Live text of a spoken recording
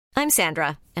I'm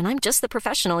Sandra, and I'm just the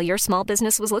professional your small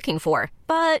business was looking for.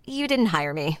 But you didn't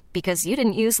hire me because you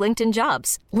didn't use LinkedIn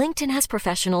Jobs. LinkedIn has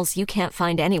professionals you can't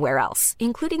find anywhere else,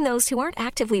 including those who aren't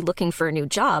actively looking for a new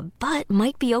job, but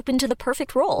might be open to the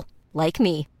perfect role, like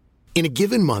me. In a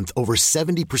given month, over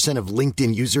 70% of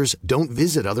LinkedIn users don't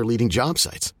visit other leading job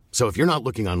sites. So if you're not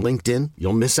looking on LinkedIn,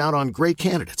 you'll miss out on great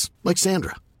candidates like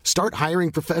Sandra. Start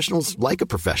hiring professionals like a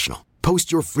professional.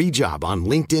 Post your free job on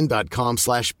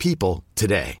linkedin.com/people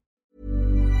today.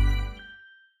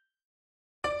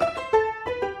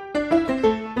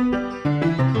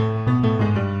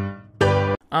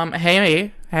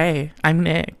 Hey, I'm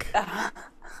Nick.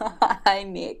 Hi,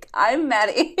 Nick. I'm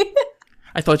Maddie.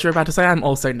 I thought you were about to say I'm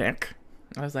also Nick.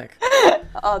 I was like,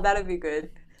 oh, that'd be good.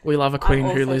 We love a queen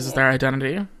who loses Nick. Their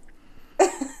identity.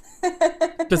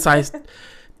 The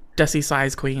Desi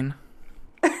size queen.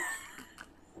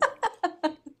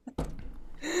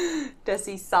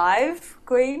 Desi Sive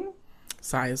queen?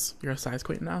 Size. You're a size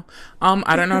queen now.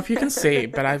 I don't know if you can see,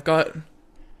 but I've got...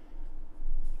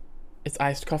 It's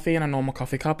iced coffee in a normal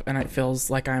coffee cup, and it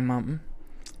feels like I'm,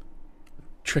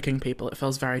 tricking people. It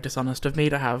feels very dishonest of me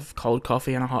to have cold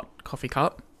coffee in a hot coffee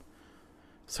cup.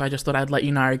 So I just thought I'd let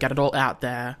you know, get it all out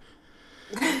there,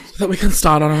 so that we can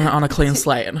start on a clean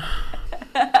slate.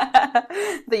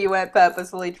 That you weren't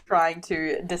purposefully trying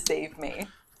to deceive me.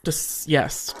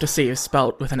 Yes, deceive,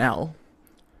 spelt with an L.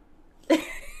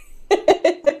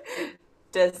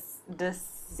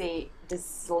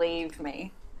 Deceive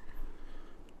me.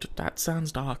 That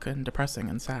sounds dark and depressing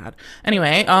and sad.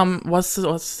 Anyway, what's the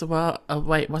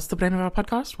name of our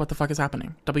podcast? What the fuck is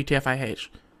happening? WTFIH.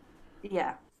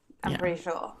 Yeah, I'm pretty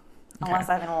sure. Okay. Unless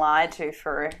I've been lied to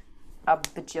for a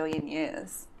bajillion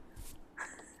years.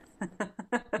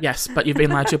 Yes, but you've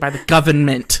been lied to by the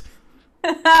government.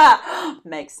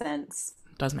 Makes sense.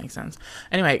 Does make sense.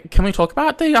 Anyway, can we talk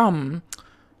about the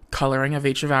colouring of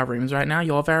each of our rooms right now?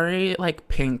 You're very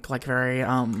pink, very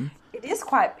It is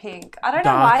quite pink. I don't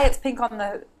dark. know why it's pink on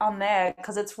there,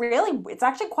 because it's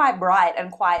actually quite bright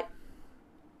and quite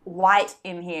white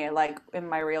in here, in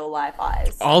my real life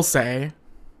eyes. I'll say.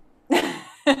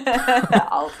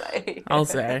 I'll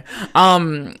say.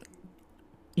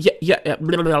 Yeah.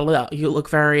 Blah, blah, blah. You look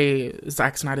very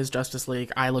Zack Snyder's Justice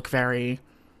League. I look very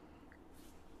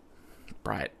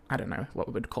bright. I don't know what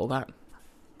we would call that.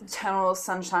 Eternal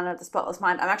Sunshine of the Spotless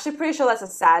Mind. I'm actually pretty sure that's a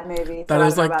sad movie. That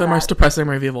is the most depressing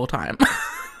movie of all time.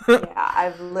 Yeah,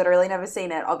 I've literally never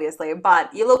seen it, obviously.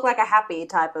 But you look like a happy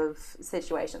type of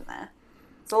situation there.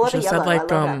 It's a lot of yellow. I love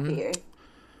that for you.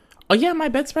 Oh yeah, my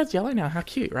bedspread's yellow now. How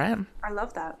cute, right? I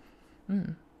love that.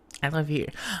 I love you.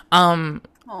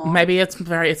 Maybe it's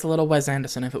a little Wes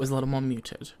Anderson if it was a little more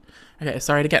muted. Okay,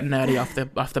 sorry to get nerdy off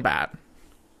the bat.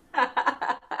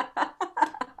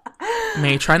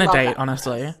 Me trying to date,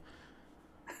 honestly.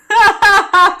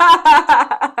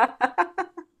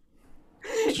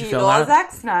 You're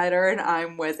Zack Snyder and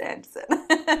I'm Wes Anderson.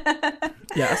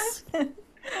 Yes.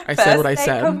 I said what I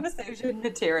said. Conversation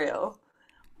material.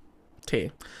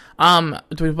 Tea. Do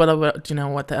you know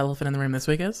what the elephant in the room this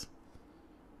week is?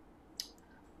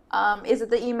 Is it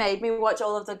that you made me watch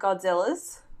all of the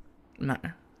Godzillas? No.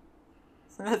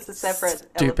 So that's a separate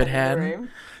stupid head. In the room.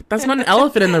 That's not an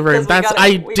elephant in the room.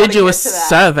 I did you a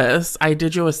service. I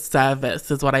did you a service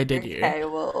is what I did you. Okay,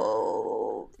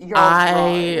 well, you're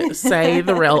I wrong. say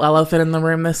the real elephant in the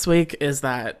room this week is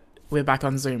that we're back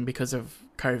on Zoom because of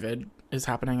COVID is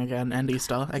happening again and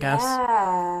Easter, I guess.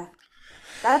 Yeah.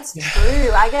 That's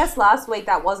true. I guess last week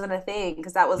that wasn't a thing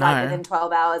because that was within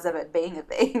 12 hours of it being a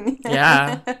thing.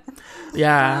 Yeah.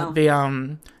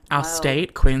 Wow. Our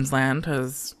state, Queensland,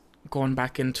 has gone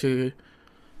back into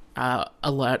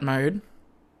alert mode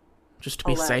just to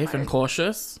be safe and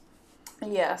cautious.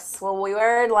 Yes. Well, we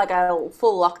were in a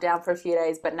full lockdown for a few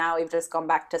days, but now we've just gone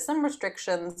back to some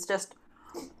restrictions, just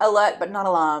alert but not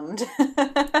alarmed.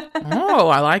 Oh,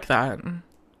 I like that.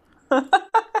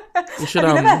 You should,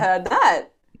 Have you never heard that?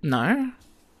 No.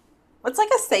 It's like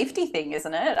a safety thing,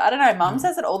 isn't it? I don't know. Mum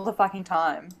says it all the fucking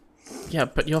time. Yeah,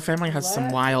 but your family has some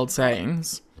wild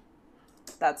sayings.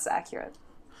 That's accurate.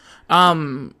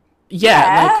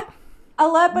 Yeah.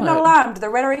 Alert but not alarmed. The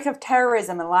rhetoric of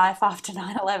terrorism and life after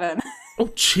 9/11. Oh,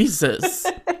 Jesus.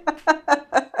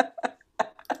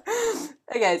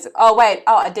 Okay, so... Oh, wait.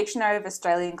 Oh, a dictionary of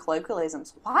Australian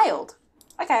colloquialisms. Wild.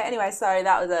 Okay, anyway, sorry.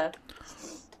 That was a...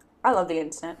 I love the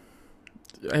internet.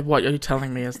 What you're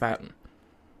telling me is that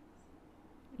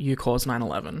you caused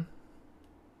 9/11.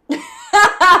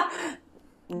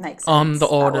 Makes sense. On the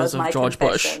orders of George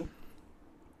Bush.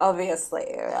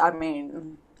 Obviously. I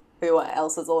mean, who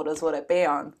else's orders would it be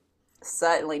on?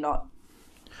 Certainly not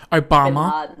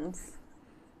Obama. Bin Laden's.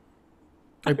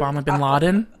 Obama bin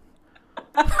Laden.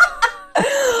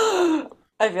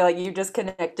 I feel like you've just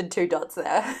connected two dots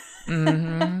there.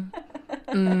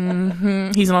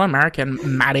 He's not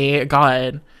American, Maddie.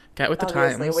 God, get with the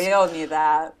Obviously, times. we all knew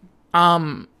that.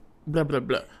 Blah blah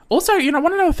blah. Also, want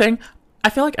to know a thing? I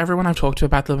feel like everyone I've talked to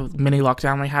about the mini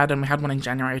lockdown we had, and we had one in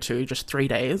January too, just 3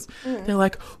 days. They're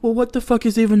like, well, what the fuck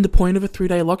is even the point of a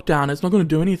 3-day lockdown? It's not going to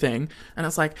do anything. And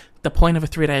it's like, the point of a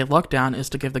 3-day lockdown is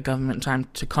to give the government time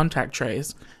to contact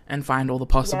trace and find all the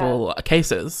possible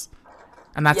cases.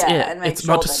 And that's it. And It's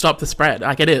not to stop the spread.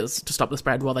 Like, it is to stop the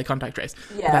spread while they contact trace.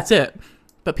 Yeah. But that's it.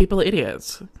 But people are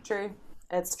idiots. True.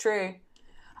 It's true.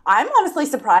 I'm honestly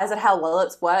surprised at how well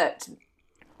it's worked.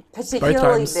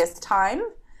 Particularly this time.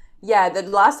 Yeah, the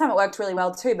last time it worked really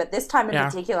well too, but this time in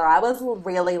particular, I was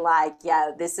really like,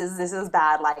 this is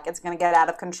bad. Like, it's going to get out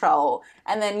of control.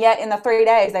 And then yet in the 3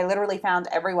 days, they literally found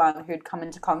everyone who'd come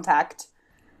into contact.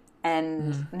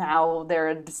 And now there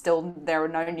are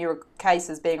no new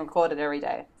cases being recorded every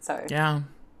day. So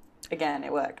again,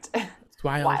 it worked. It's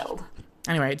wild.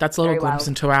 Anyway, that's a little glimpse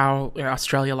into our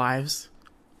Australia lives.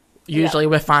 Usually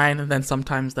we're fine, and then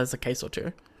sometimes there's a case or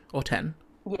 2 or 10.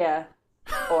 Yeah.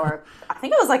 Or I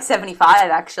think it was like 75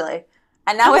 actually.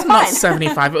 And now we're fine. Not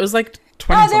 75. It was like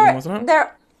 20 something, wasn't it?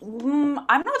 I'm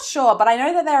not sure, but I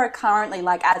know that there are currently,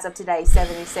 like, as of today,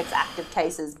 76 active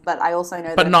cases. But I also know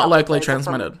that, but not locally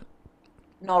transmitted.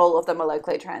 Not all of them are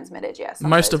locally transmitted. Yes,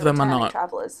 most of them are not.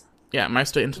 Travelers. Yeah,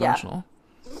 most are international.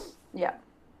 Yeah.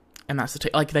 And that's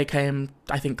they came.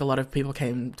 I think a lot of people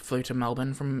flew to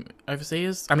Melbourne from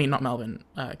overseas. I mean, not Melbourne,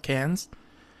 Cairns.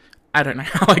 I don't know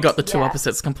how I got the two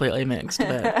opposites completely mixed,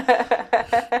 but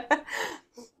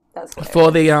that's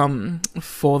for the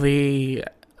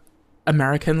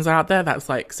Americans out there, that's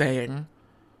like saying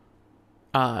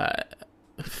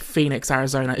Phoenix,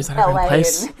 Arizona. Is that a real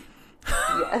place?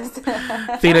 Yes.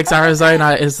 Phoenix,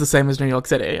 Arizona is the same as New York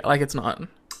City. Like, it's not.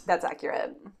 That's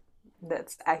accurate.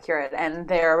 And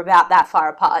they're about that far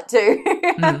apart too.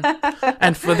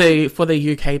 And for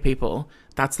the UK people,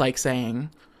 that's like saying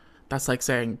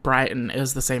Brighton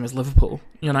is the same as Liverpool.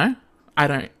 I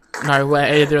don't know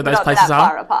where either of those places that are.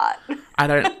 Far apart. I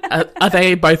don't. Are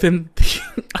they both in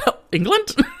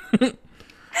England?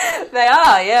 They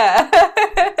are, yeah.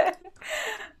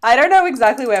 I don't know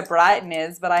exactly where Brighton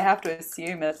is, but I have to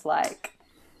assume it's like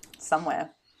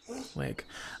somewhere. Wait,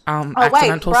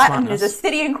 Brighton smartness. is a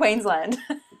city in Queensland.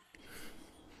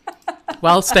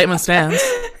 Well, statement stands.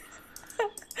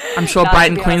 I'm sure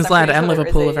Brighton, Queensland, and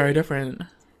Liverpool are very different.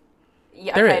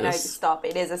 Yeah, okay, no, stop.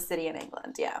 It is a city in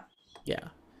England, yeah. Yeah.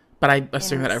 But I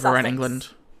assume that everywhere in England...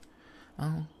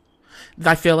 Oh.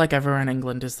 I feel like everywhere in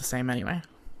England is the same anyway.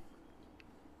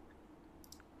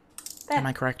 Am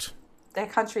I correct? Their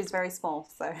country's very small,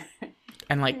 so...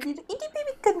 And like...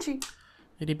 Itty-bitty country.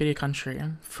 Itty-bitty country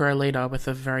for a leader with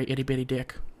a very itty-bitty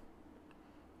dick.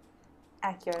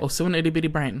 Accurate. Also an itty-bitty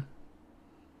brain.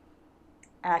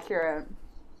 Accurate.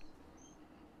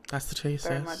 That's the tea, sis.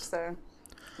 Very much so.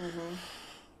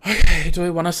 Okay, do we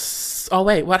want to... Oh,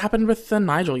 wait, what happened with the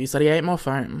Nigel? You said he ate more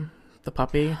foam. The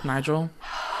puppy, Nigel.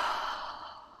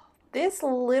 This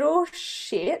little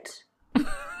shit.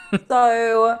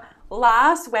 So,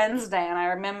 last Wednesday, and I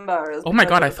remember... Oh my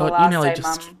god, I thought you nearly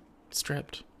just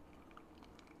stripped.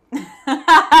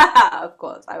 Of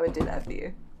course, I would do that for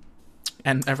you.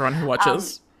 And everyone who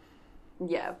watches.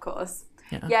 Yeah, of course.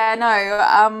 Yeah,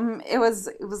 no, it was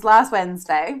last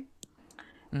Wednesday.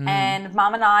 And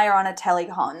Mum and I are on a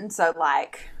telecon, so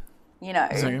like,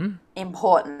 Zoom.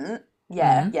 Important.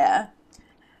 Yeah.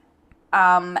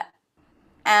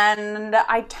 And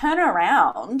I turn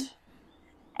around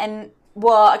and,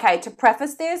 well, okay, to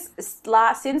preface this,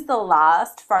 since the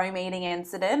last foam eating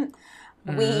incident,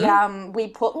 we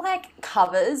put like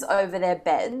covers over their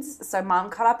beds. So Mum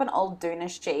cut up an old doona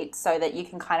sheet so that you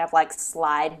can kind of like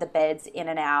slide the beds in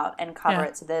and out and cover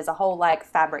it. So there's a whole like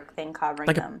fabric thing covering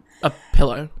like them. A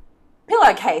pillow.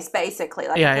 Pillowcase, basically,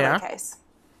 like a pillowcase.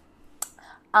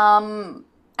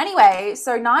 Anyway,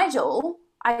 so Nigel,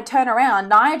 I turn around,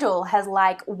 Nigel has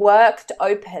like worked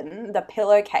open the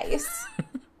pillowcase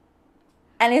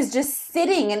and is just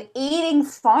sitting and eating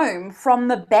foam from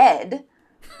the bed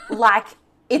like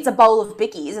it's a bowl of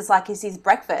Bickies. It's like it's his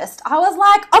breakfast. I was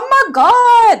like, oh my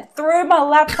God, threw my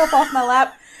laptop off my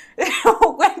lap,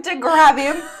 went to grab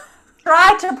him,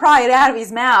 tried to pry it out of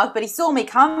his mouth, but he saw me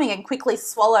coming and quickly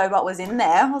swallowed what was in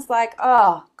there. I was like,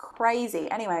 oh,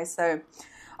 crazy. Anyway, so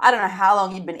I don't know how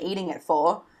long he'd been eating it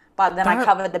for, but then I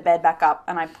covered the bed back up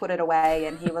and I put it away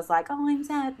and he was like, oh, I'm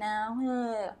sad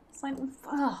now. It's like,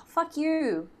 oh, fuck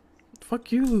you.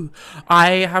 Fuck you.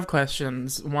 I have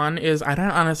questions. One is, I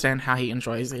don't understand how he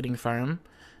enjoys eating foam.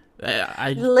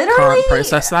 I Literally, can't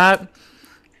process that.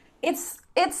 It's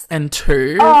And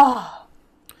 2, oh.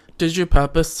 did you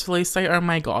purposefully say "oh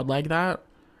my god" like that?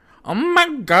 Oh my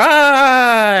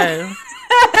god!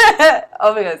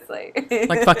 Obviously.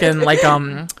 Like fucking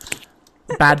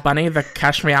Bad Bunny, the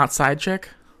Cash Me Outside chick.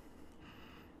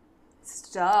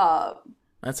 Stop.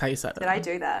 That's how you said it. Did I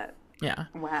do that? Yeah.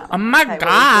 Wow. Oh my Okay,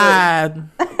 god!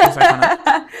 Was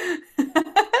that kinda-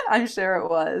 I'm sure it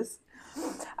was.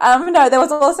 No, there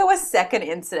was also a second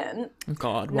incident.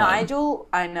 God, what? Nigel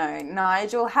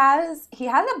has a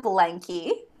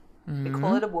blankie. Mm-hmm. We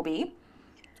call it a whoopee.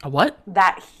 A what?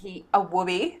 A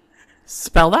whoopee.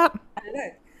 Spell that? I don't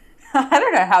know. I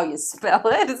don't know how you spell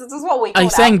it. This is what we call Are you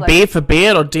it. saying B for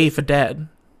beard or D for dead?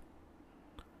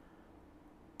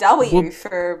 W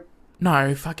for...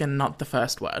 No, fucking not the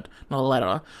first word. Not a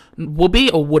letter. Whoopee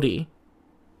or Woody?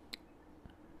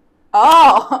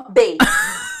 Oh, B.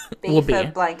 B Whoopee.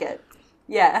 for blanket.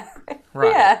 Yeah.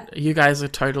 Right. Yeah. You guys are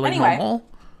totally Anyway. normal.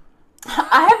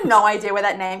 I have no idea where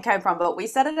that name came from, but we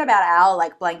said it about our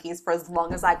blankies for as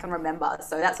long as I can remember.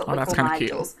 So that's what we that's call kinda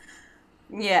cute. Nigels.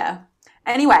 Yeah.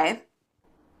 Anyway,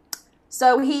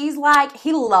 so he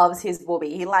loves his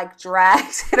whoopee. He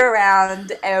drags it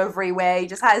around everywhere. He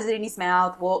just has it in his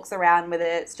mouth, walks around with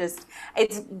it.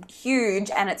 It's huge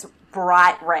and it's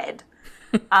bright red.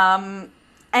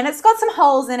 And it's got some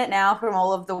holes in it now from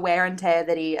all of the wear and tear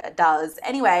that he does.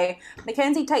 Anyway,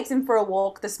 Mackenzie takes him for a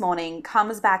walk this morning,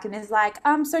 comes back and is like,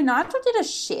 so Nigel did a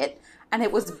shit and it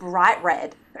was bright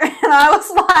red. And I was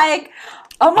like,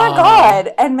 oh my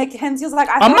God. And Mackenzie was like,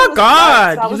 I Oh thought it my was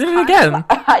God. gross. You did it again.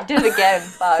 I did it again.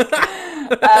 Fuck.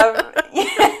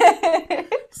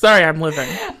 Sorry, I'm living.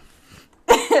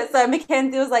 So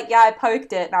Mackenzie was like, yeah, I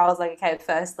poked it. And I was like, okay,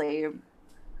 firstly,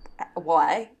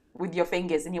 why? With your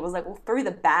fingers. And he was like, well, through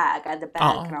the bag. I had the bag.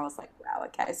 Oh. And I was like, wow,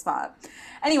 okay, smart.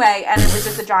 Anyway, and it was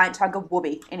just a giant chunk of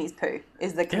whoopee in his poo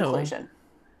is the conclusion.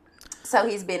 So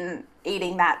he's been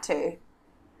eating that too.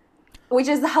 Which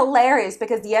is hilarious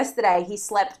because yesterday he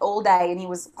slept all day and he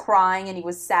was crying and he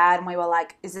was sad and we were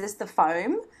like, is this the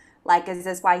foam? Is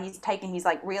this why he's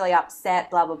really upset,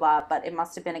 blah, blah, blah. But it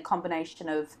must have been a combination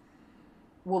of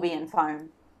whoopee and foam.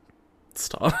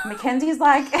 Stop. Mackenzie's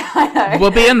like, I know.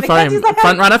 Whoopee and foam. Mackenzie's like,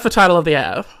 Front runner for title of the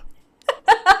year.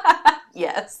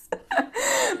 yes.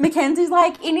 Mackenzie's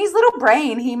like, in his little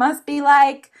brain, he must be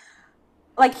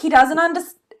he doesn't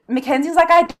understand. Mackenzie's like,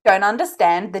 I don't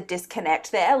understand the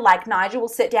disconnect there. Nigel will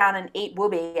sit down and eat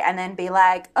whoopee and then be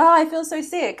like, oh, I feel so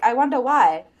sick. I wonder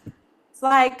why. It's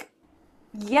like,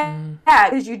 yeah,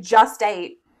 because you just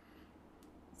ate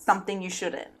something you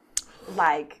shouldn't.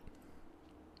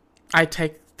 I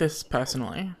take this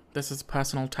personally. This is a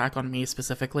personal attack on me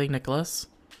specifically, Nicholas.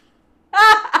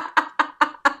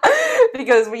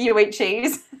 Because you eat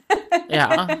cheese.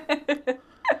 Yeah.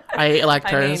 I eat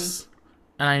lactose.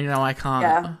 And I know I can't.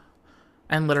 Yeah.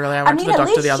 And literally I went to the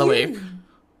doctor the other week.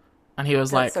 And he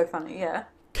was like, so funny, yeah.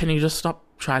 can you just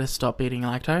try to stop eating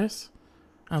lactose?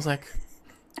 I was like,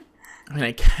 I mean,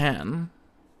 I can.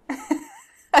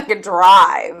 I can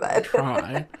drive.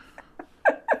 Try.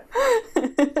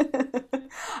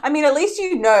 I mean, at least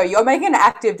you're making an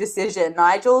active decision.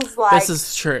 Nigel's This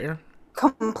is true.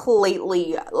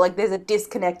 Completely, there's a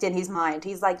disconnect in his mind.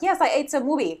 He's like, yes, I ate some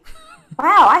whoopee.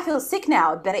 Wow, I feel sick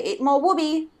now. Better eat more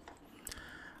whoopee.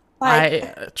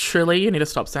 Truly, you need to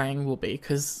stop saying whoopee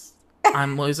because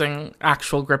I'm losing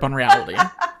actual grip on reality.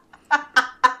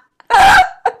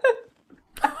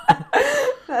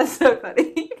 That's so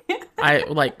funny.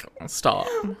 Stop.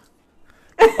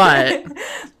 But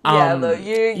yeah, look,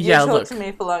 you talk to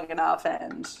me for long enough,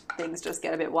 and things just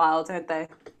get a bit wild, don't they?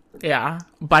 Yeah,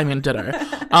 by me and ditto.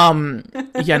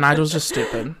 Yeah, Nigel's just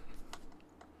stupid.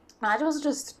 Nigel's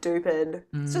just stupid.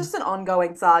 It's just an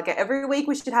ongoing saga. Every week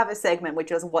we should have a segment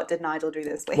which is what did Nigel do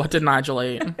this week? What did Nigel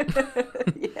eat?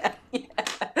 yeah.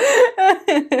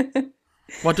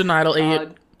 What did Nigel eat?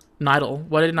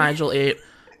 What did Nigel eat?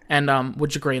 And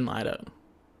would you green light it?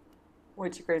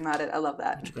 Would you green light it? I love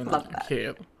that. Love that.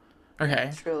 Cute.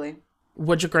 Okay. Truly.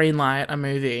 Would you green light a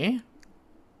movie?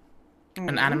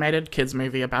 An animated kids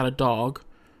movie about a dog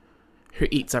who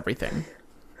eats everything.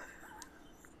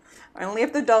 Only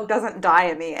if the dog doesn't die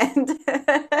in the end.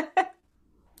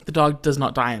 The dog does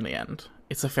not die in the end.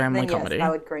 It's a family comedy. Yes,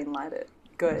 I would green light it.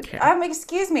 Good. Okay.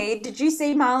 Excuse me, did you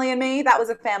see Marley and Me? That was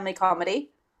a family comedy.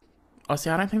 Oh, see,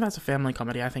 I don't think that's a family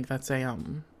comedy. I think that's a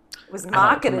It was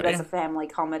marketed comedy. as a family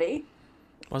comedy.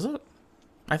 Was it?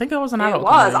 I think it was an adult It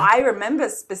was. comedy. I remember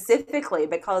specifically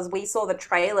because we saw the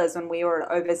trailers when we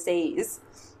were overseas.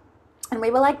 And we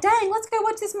were like, dang, let's go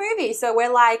watch this movie. So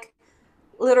we're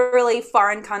literally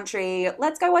foreign country.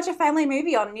 Let's go watch a family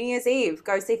movie on New Year's Eve.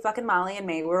 Go see fucking Marley and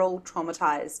Me. We're all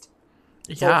traumatized.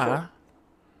 It's Yeah.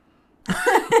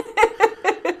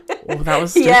 Well, that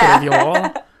was stupid of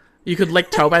you. You could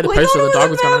tell by the poster the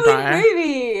dog was going to die.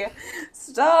 Movie.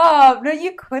 Stop. No,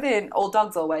 you couldn't. All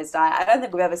dogs always die. I don't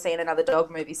think we've ever seen another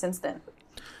dog movie since then.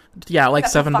 Yeah, like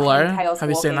Except for Seven fucking Below. Chaos Have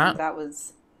you seen Walking. that? That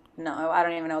was... No, I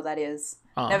don't even know what that is.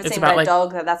 Oh, Never it's seen about, Red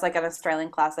Dog. That's like an Australian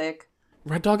classic.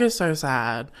 Red Dog is so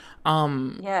sad.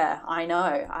 Yeah, I know.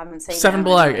 I haven't seen Seven that.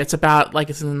 Below. It's about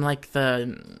it's in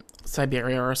the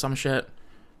Siberia or some shit,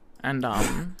 and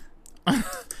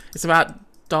it's about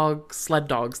sled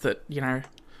dogs that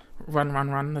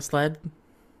run the sled.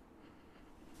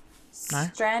 No?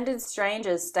 Stranded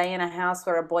strangers stay in a house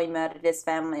where a boy murdered his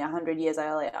family 100 years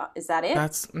earlier. Is that it?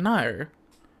 That's no.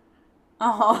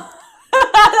 Oh,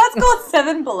 that's called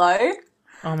Seven Below.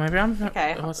 Oh, maybe I'm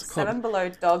Okay, what's it called? Seven Below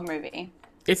dog movie.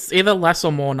 It's either less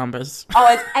or more numbers. Oh,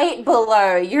 it's 8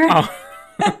 Below. You're. Oh.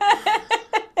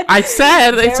 I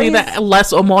said it's either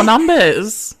less or more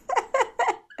numbers.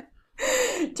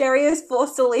 Jerry is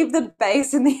forced to leave the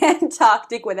base in the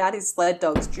Antarctic without his sled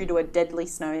dogs due to a deadly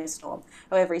snowstorm.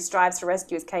 However, he strives to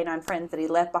rescue his canine friends that he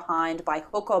left behind by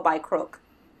hook or by crook.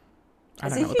 I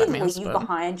As don't know if what you that means, leave but...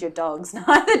 behind your dogs.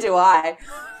 Neither do I.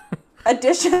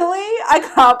 Additionally, I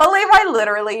can't believe I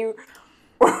literally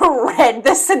read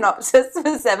the synopsis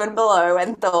for Seven Below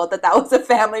and thought that was a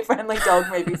family-friendly dog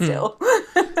movie still.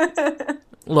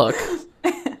 Look.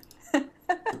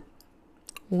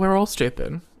 We're all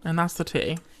stupid, and that's the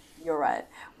tea. You're right.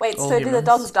 Wait, All so did the humans.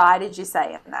 dogs die, did you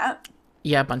say in that?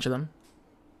 Yeah, a bunch of them.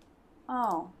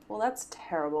 Oh, well, that's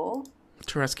terrible.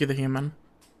 To rescue the human.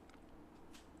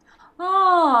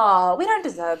 Oh, we don't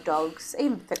deserve dogs,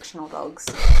 even fictional dogs.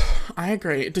 I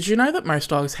agree. Did you know that most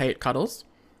dogs hate cuddles?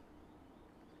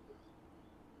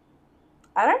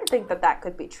 I don't think that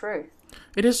could be true.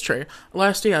 It is true.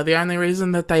 Last year, the only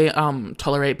reason that they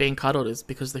tolerate being cuddled is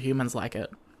because the humans like it.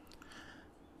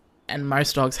 And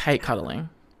most dogs hate cuddling.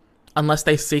 Unless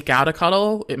they seek out a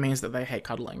cuddle, it means that they hate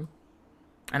cuddling.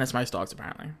 And it's most dogs,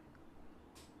 apparently.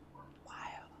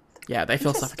 Wild. Yeah, they feel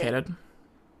Interesting. suffocated.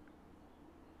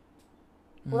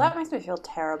 Well, that makes me feel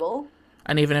terrible.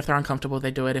 And even if they're uncomfortable,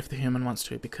 they do it if the human wants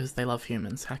to, because they love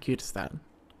humans. How cute is that?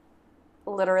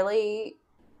 Literally,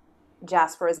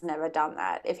 Jasper has never done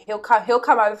that. If he'll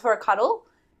come over for a cuddle,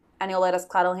 and he'll let us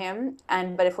cuddle him.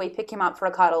 But if we pick him up for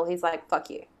a cuddle, he's like, "Fuck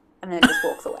you," and then just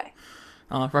walks away.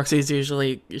 Roxy's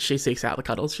she seeks out the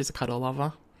cuddles. She's a cuddle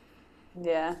lover.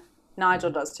 Yeah, Nigel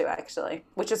does too, actually.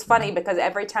 Which is funny because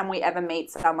every time we ever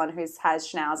meet someone who has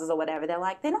schnauzers or whatever, they're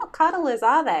like, "They're not cuddlers,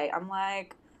 are they?" I'm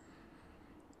like,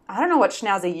 I don't know what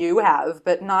schnauzer you have,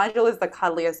 but Nigel is the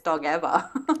cuddliest dog ever.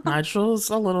 Nigel's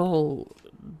a little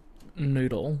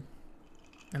noodle.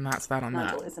 And that's that on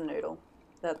Nigel that. is a noodle.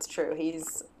 That's true.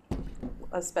 He's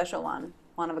a special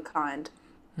one of a kind.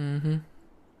 Mm-hmm.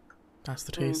 That's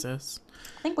the tea, sis.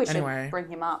 I think we should Anyway. bring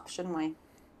him up, shouldn't we?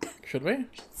 Should we?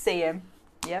 See him.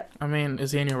 Yep. I mean,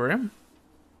 is he in your room?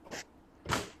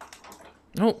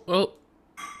 Oh,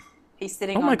 He's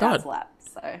sitting Oh my on Dad's God. lap,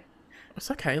 so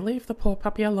it's okay. Leave the poor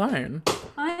puppy alone.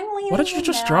 I'm leaving. What did you him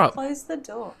just now. drop? Close the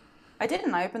door. I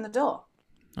didn't. I opened the door.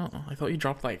 Oh, I thought you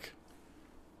dropped an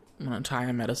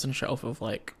entire medicine shelf of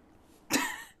I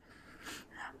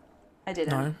didn't.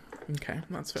 No. Okay,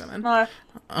 that's fair then. No.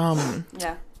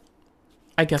 Yeah.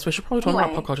 I guess we should probably talk Anyway.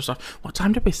 about pop culture stuff. What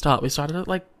time did we start? We started at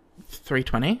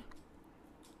 3:20.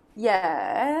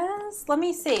 Yes. Let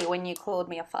me see when you called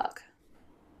me a fuck.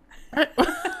 Eh?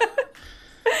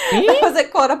 It was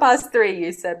at 3:15.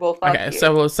 You said, "Well, fuck Okay, you."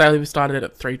 so we'll say we started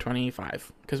at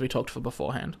 3:25 because we talked for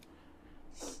beforehand.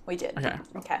 We did. Okay.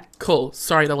 Okay. Cool.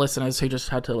 Sorry, the listeners who just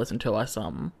had to listen to us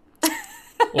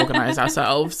organize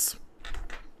ourselves.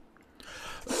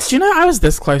 Do you know I was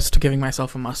this close to giving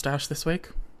myself a mustache this week?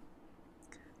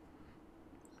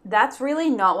 That's really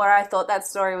not where I thought that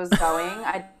story was going.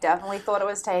 I definitely thought it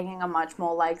was taking a much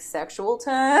more sexual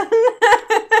turn.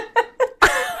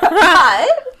 But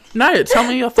No, tell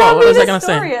me your tell thought. me What was I the going to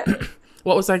story. say?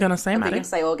 What was I going to say, You Maddie? can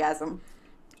say orgasm.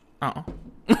 Oh.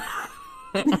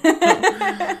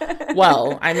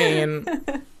 Well, I mean,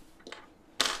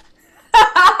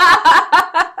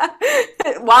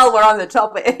 While we're on the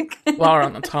topic. while we're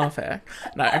on the topic.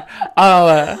 No.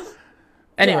 Oh,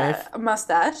 anyway, Yeah,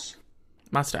 mustache.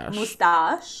 mustache.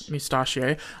 Mustache.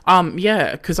 Mustachio.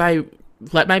 Yeah, because I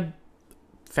let my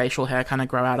facial hair kind of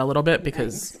grow out a little bit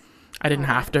because I didn't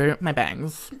have to. My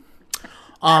bangs.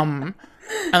 And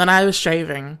then I was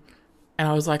shaving, and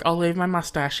I was like, I'll leave my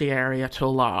mustachy area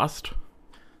till last.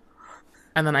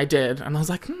 And then I did, and I was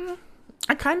like,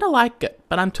 I kind of like it,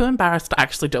 but I'm too embarrassed to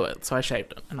actually do it, so I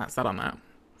shaved it, and that's that on that.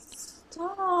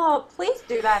 Stop. Please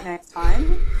do that next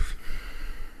time.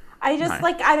 I just, No.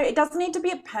 it doesn't need to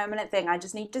be a permanent thing. I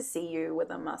just need to see you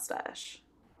with a mustache.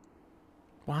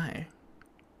 Why?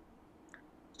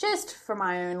 Just for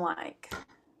my own,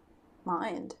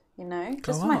 mind, Just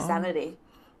Go for my on. sanity.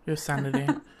 Your sanity.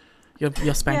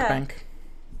 your spank Yeah. bank.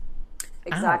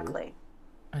 Exactly.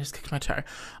 I just kicked my toe.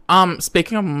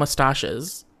 Speaking of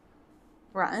mustaches,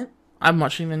 Right. I'm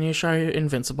watching the new show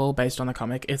Invincible based on the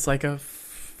comic. It's like a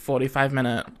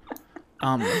 45-minute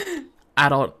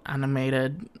adult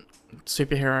animated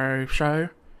superhero show.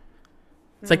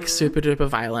 It's like super duper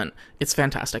violent. It's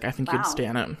fantastic. I think Wow. you'd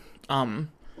stand it.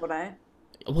 Would I?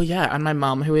 Well, yeah, and my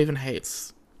mum, who even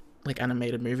hates like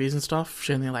animated movies and stuff,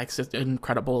 she only likes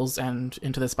Incredibles and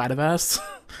Into the Spider-Verse.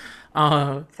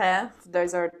 Fair.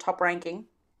 Those are top ranking.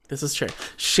 This is true.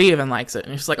 She even likes it,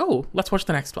 and she's like, "Oh, let's watch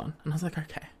the next one." And I was like,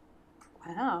 "Okay."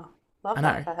 Wow. Love I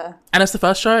that know. for her. And it's the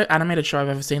first animated show I've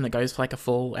ever seen that goes for like a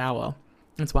full hour.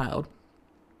 It's wild.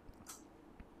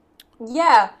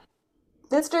 Yeah.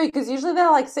 That's true, because usually they're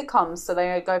like sitcoms, so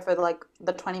they go for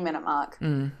the 20-minute mark.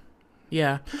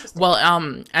 Yeah. Well,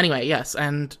 anyway, yes,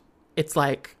 and it's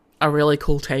like a really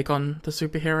cool take on the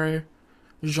superhero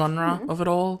genre of it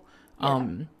all.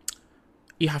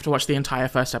 You have to watch the entire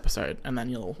first episode and then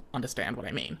you'll understand what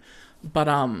I mean. But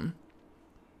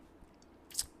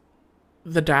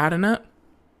the dad in it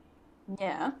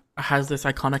Yeah. has this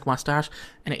iconic mustache,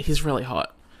 and he's really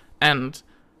hot. And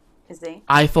Is he?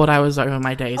 I thought I was over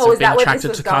my days Oh, of is being that where this attracted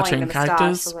was to going, cartoon the moustache?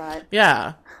 characters. Right.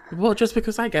 Yeah. Well, just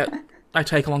because I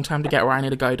take a long time to get where I need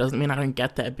to go doesn't mean I don't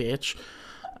get there, bitch.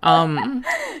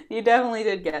 You definitely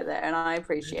did get there, and I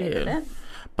appreciated did. it.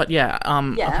 But yeah,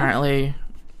 Yeah. apparently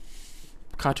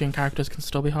cartoon characters can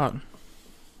still be hot.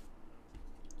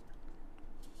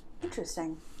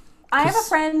 Interesting. I have a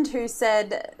friend who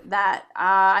said that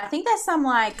I think there's some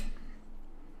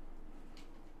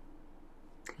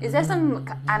is there some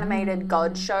animated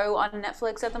god show on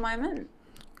Netflix at the moment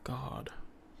God.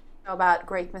 about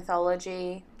Greek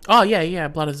mythology? Oh, yeah,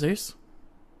 Blood of Zeus.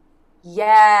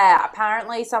 Yeah,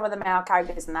 apparently some of the male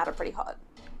characters in that are pretty hot.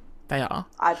 They are.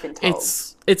 I've been told.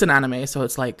 It's an anime, so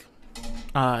it's like,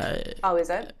 Oh, is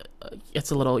it?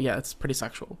 it's a little, it's pretty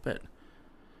sexual, but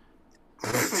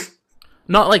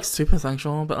not like super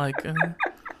sexual, but like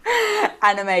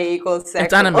Anime equals sexual.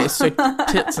 it's anime, so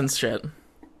tits and shit.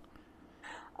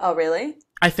 Oh, really?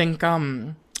 I think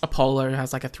Apollo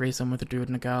has like a threesome with a dude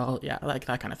and a girl, yeah, like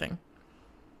that kind of thing.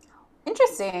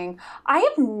 Interesting. I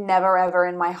have never ever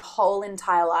in my whole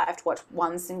entire life watched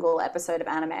one single episode of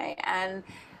anime, and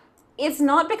it's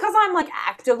not because I'm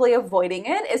actively avoiding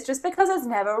it. It's just because it's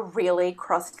never really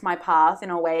crossed my path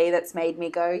in a way that's made me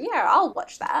go, yeah, I'll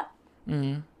watch that.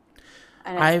 And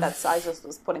I just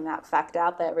was putting that fact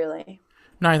out there, really.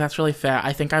 No, that's really fair.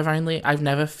 I think I've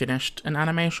never finished an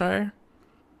anime show.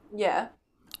 Yeah.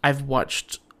 I've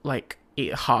watched like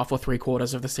half or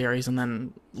 3/4 of the series and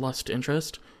then lost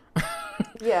interest.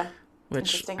 Yeah.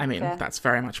 Which, Interesting. I mean, Fair. that's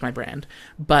very much my brand.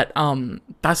 But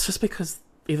that's just because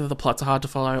either the plots are hard to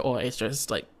follow or it's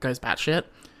just like goes batshit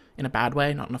in a bad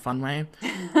way, not in a fun way.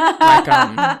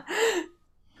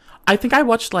 I think I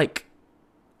watched like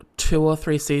 2 or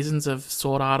 3 seasons of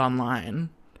Sword Art Online,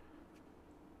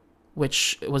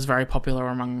 which was very popular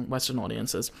among Western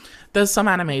audiences. There's some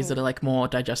animes that are like more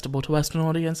digestible to Western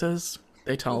audiences.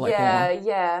 They tell like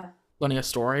more linear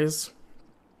stories.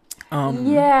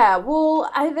 Yeah, well,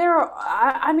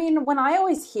 I mean, when I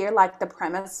always hear the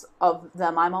premise of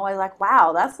them, I'm always like,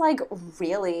 wow, that's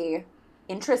really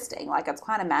interesting. It's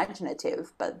quite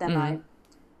imaginative, but then I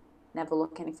never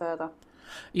look any further.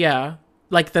 Yeah,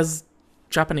 like there's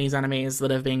Japanese animes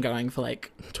that have been going for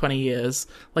like 20 years.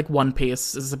 Like One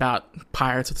Piece is about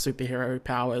pirates with superhero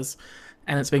powers,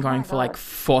 and it's been going for like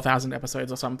 4,000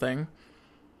 episodes or something.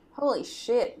 Holy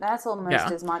shit, that's almost Yeah.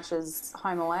 as much as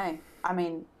Home Away. I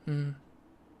mean,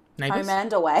 Neighbors? Home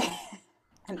and Away.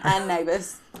 and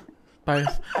Neighbours.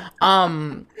 Both.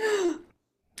 But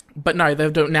no,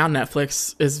 now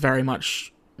Netflix is very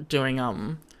much doing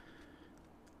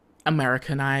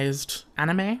Americanized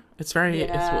anime. It's very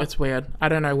it's weird. I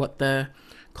don't know what the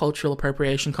cultural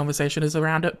appropriation conversation is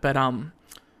around it, but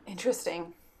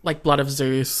Interesting. like Blood of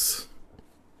Zeus,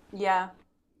 Yeah.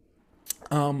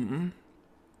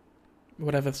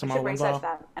 whatever some We other should ones research are.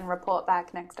 that and report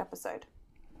back next episode.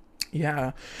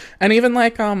 Yeah. And even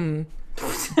like Yeah.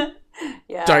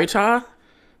 Dota,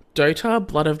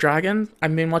 Blood of Dragon.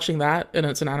 I've been watching that, and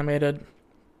it's an animated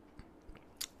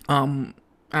one,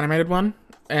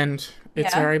 and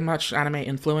it's Yeah. very much anime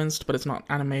influenced, but it's not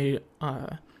anime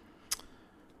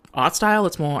art style.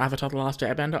 It's more Avatar: The Last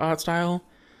Airbender art style.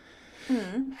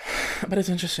 But it's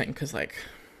interesting because, like,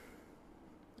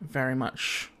 very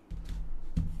much,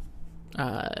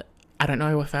 I don't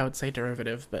know if I would say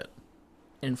derivative, but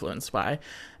influenced by.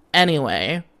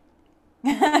 Anyway,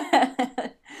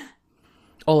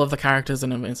 all of the characters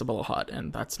in Invincible are hot,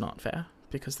 and that's not fair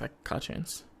because they're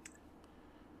cartoons.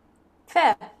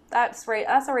 Fair. That's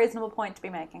a reasonable point to be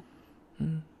making.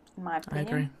 In my opinion. I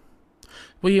agree.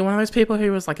 Were you one of those people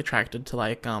who was, like, attracted to,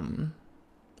 like,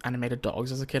 animated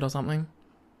dogs as a kid or something?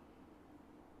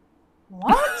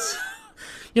 What?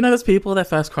 You know those people, their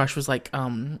first crush was, like,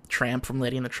 Tramp from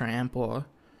Lady and the Tramp or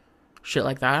shit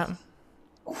like that?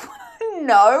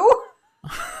 No.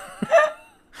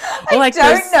 Or, like,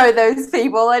 I don't know those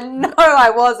people, and no,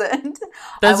 I wasn't.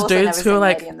 There's dudes who,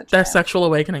 like, their sexual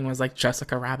awakening was, like,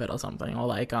 Jessica Rabbit or something, or,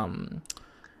 like, what's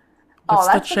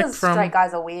that's the chick because from... straight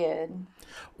guys are weird.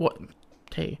 What?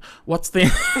 Hey, what's the...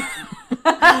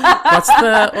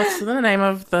 what's the name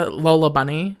of the Lola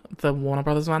Bunny? The Warner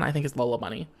Brothers one? I think it's Lola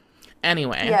Bunny.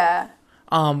 Anyway. Yeah.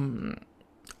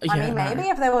 I mean, maybe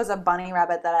if there was a bunny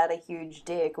rabbit that had a huge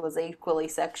dick, was equally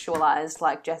sexualized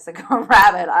like Jessica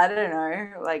Rabbit. I don't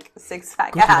know, like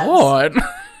six-pack Good abs. Lord.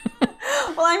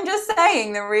 Well, I'm just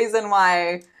saying the reason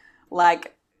why,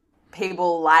 like,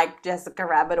 people like Jessica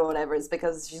Rabbit or whatever is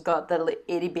because she's got the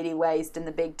itty-bitty waist and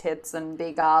the big tits and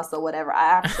big ass or whatever. I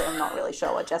actually am not really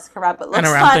sure what Jessica Rabbit looks And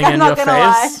a like. round thing I'm in not your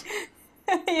gonna face.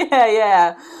 lie.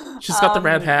 Yeah. She's got the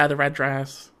red hair, the red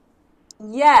dress.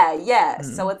 Yeah.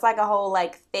 So it's like a whole,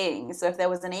 like, thing. So if there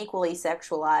was an equally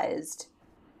sexualized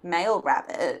male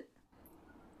rabbit,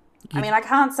 I mean, I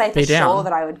can't say for sure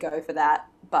that I would go for that,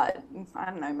 but I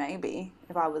don't know, maybe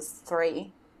if I was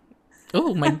 3.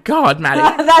 Oh my God, Maddie.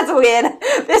 That's weird.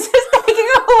 This is taking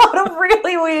a lot of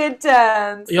really weird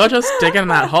turns. You're just digging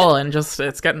that hole and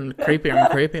it's getting creepier and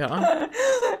creepier.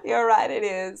 You're right, it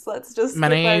is. Let's just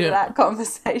skip over that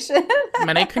conversation.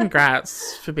 Many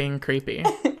congrats for being creepy.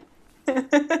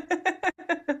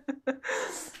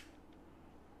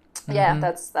 Yeah,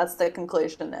 that's the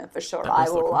conclusion there for sure.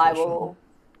 I'll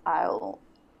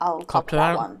cop to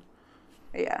that one.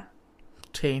 Yeah.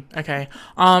 T. Okay.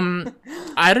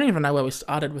 I don't even know where we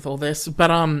started with all this, but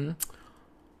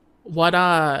what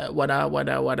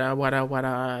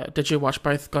did you watch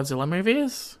both Godzilla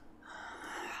movies?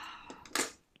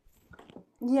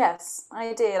 Yes,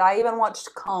 I did. I even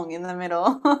watched Kong in the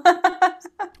middle.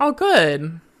 Oh,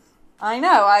 good. I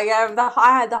know. I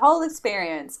had the whole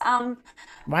experience.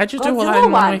 Why'd you do all that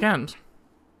in one weekend?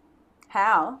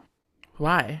 How?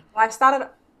 Why?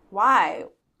 Why?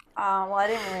 Well, I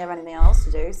didn't really have anything else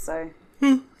to do, so.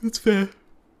 That's fair.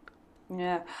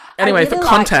 Yeah. Anyway, really for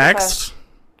context.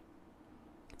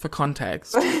 For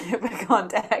context,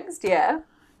 yeah.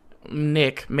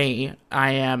 Nick,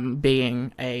 I am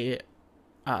being a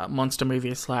monster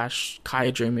movie /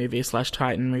 kaiju movie /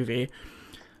 Titan movie.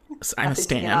 I'm a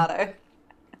stan.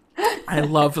 I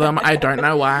love them. I don't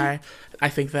know why. I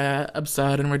think they're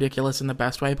absurd and ridiculous in the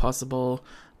best way possible.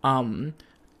 And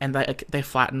they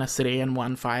flatten a city in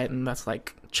one fight, and that's,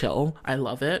 like, chill. I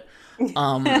love it.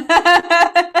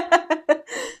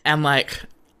 And, like,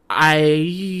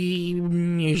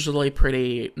 I'm usually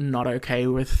pretty not okay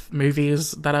with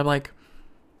movies that are, like,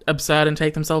 absurd and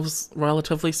take themselves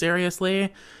relatively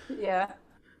seriously. Yeah.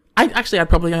 I'd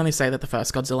probably only say that the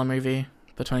first Godzilla movie,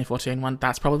 the 2014 one,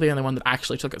 that's probably the only one that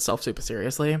actually took itself super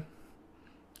seriously.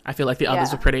 I feel like the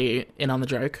others were pretty in on the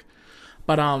joke.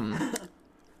 But,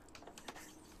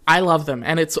 I love them,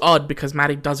 and it's odd because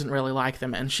Maddie doesn't really like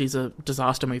them, and she's a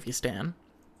disaster movie stan.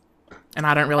 And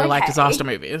I don't really like disaster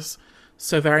movies.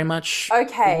 So very much,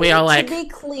 we are like, to be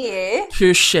clear,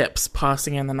 2 ships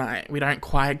passing in the night. We don't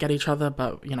quite get each other,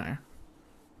 but, you know.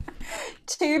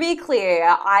 To be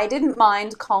clear, I didn't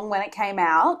mind Kong when it came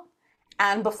out.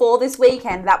 And before this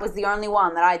weekend, that was the only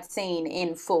one that I'd seen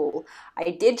in full. I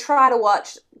did try to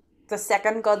watch the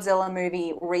second Godzilla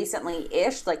movie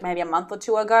recently-ish, like maybe a month or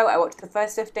 2 ago. I watched the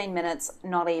first 15 minutes,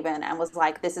 not even, and was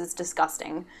like, this is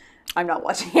disgusting. I'm not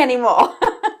watching anymore.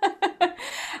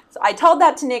 So I told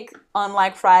that to Nick on,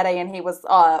 like, Friday, and he was,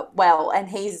 and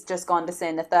he's just gone to see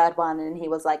the third one, and he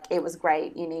was like, it was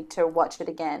great. You need to watch it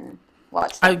again.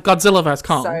 Godzilla vs.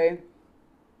 Kong. So,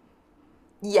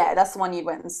 yeah, that's the one you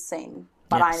went and seen.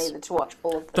 But yes. I needed to watch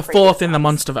all of the fourth in the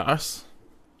Monsterverse.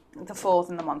 The fourth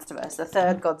in the Monsterverse. The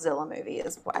third Godzilla movie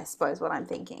is, I suppose, what I'm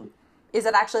thinking. Is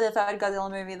it actually the third Godzilla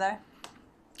movie, though?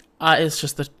 It's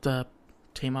just the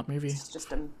team-up movie. It's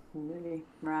just a movie,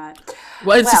 right.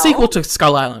 Well, it's a sequel to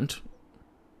Skull Island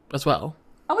as well.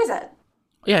 Oh, is it?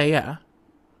 Yeah.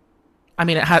 I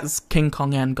mean, it has King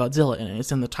Kong and Godzilla in it.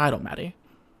 It's in the title, Maddie.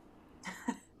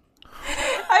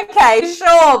 Okay,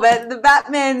 sure, but the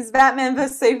Batman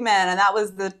vs Superman, and that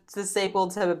was the sequel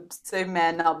to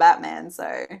Superman, not Batman.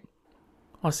 So,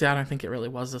 Honestly, I don't think it really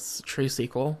was a true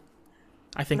sequel.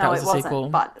 I think no, that was it a wasn't. sequel.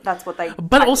 But that's what they.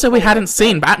 But also, we hadn't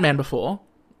seen Batman before,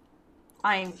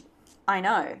 I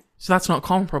know. so that's not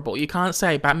comparable. You can't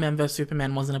say Batman vs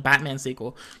Superman wasn't a Batman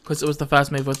sequel because it was the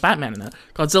first movie with Batman in it.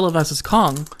 Godzilla vs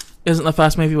Kong isn't the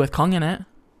first movie with Kong in it.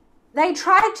 They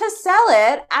tried to sell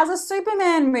it as a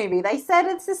Superman movie. They said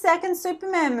it's the second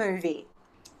Superman movie.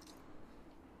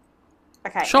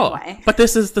 Okay, Sure, anyway. but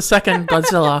this is the second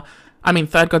Godzilla.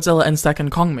 Third Godzilla and second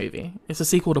Kong movie. It's a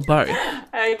sequel to both.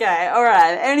 Okay, all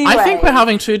right. Anyway. I think we're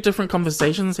having two different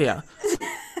conversations here.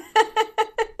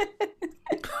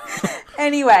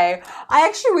 Anyway, I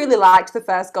actually really liked the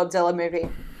first Godzilla movie.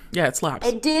 Yeah, it slaps.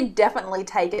 It did definitely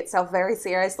take itself very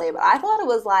seriously, but I thought it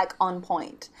was, like, on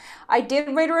point. I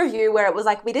did read a review where it was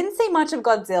like, we didn't see much of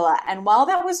Godzilla, and while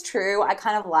that was true, I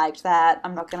kind of liked that.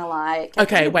 I'm not going to lie.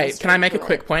 Okay, wait, can I make a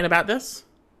quick point about this?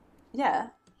 Yeah.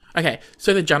 Okay,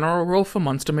 so the general rule for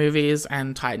monster movies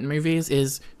and Titan movies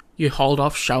is you hold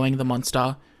off showing the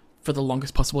monster for the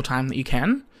longest possible time that you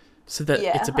can, so that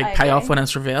it's a big I payoff agree. when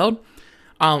it's revealed.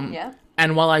 Yeah.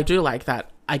 And while I do like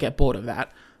that, I get bored of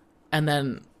that. And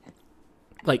then,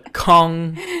 like,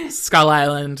 Kong, Skull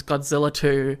Island, Godzilla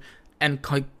 2, and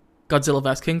Godzilla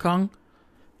vs. King Kong,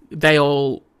 they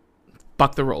all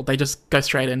buck the rule. They just go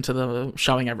straight into the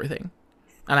showing everything.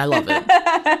 And I love it.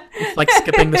 It's like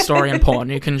skipping the story in porn.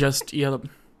 You can just, you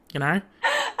know?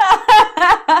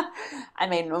 I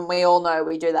mean, we all know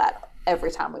we do that every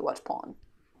time we watch porn.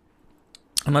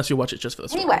 Unless you watch it just for the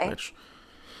story, Anyway, which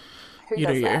Who you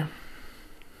does do that? you.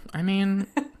 I mean,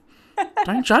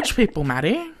 don't judge people,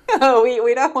 Maddie.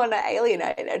 we don't want to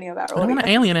alienate any of our I don't want audience.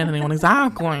 to alienate anyone.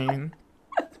 Exactly.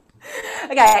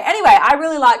 Okay, anyway, I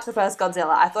really liked the first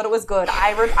Godzilla. I thought it was good.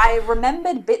 I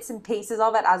remembered bits and pieces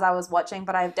of it as I was watching,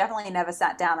 but I've definitely never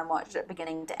sat down and watched it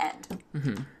beginning to end.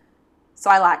 Mm-hmm. So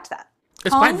I liked that.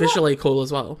 It's quite visually cool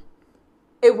as well.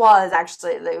 It was,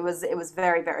 actually. It was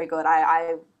very, very good.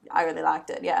 I really liked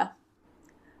it, yeah.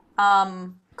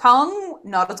 Kong,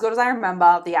 not as good as I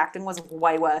remember. The acting was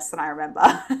way worse than I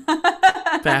remember.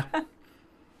 Fair.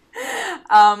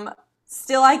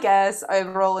 Still, I guess,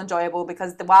 overall enjoyable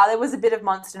because while there was a bit of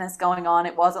monsterness going on,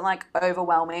 it wasn't, like,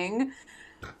 overwhelming.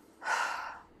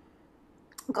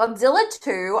 Godzilla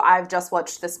 2, I've just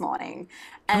watched this morning.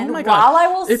 And Oh my while god. I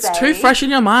will It's say... too fresh in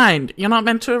your mind. You're not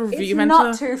meant to review. It's You're meant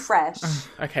not to... too fresh.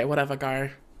 Okay, whatever, go.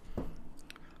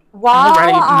 While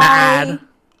I'm already mad.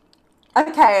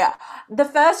 Okay, the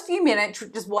first few minutes,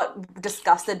 just what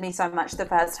disgusted me so much the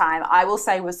first time, I will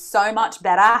say was so much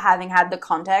better having had the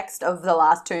context of the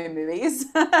last two movies.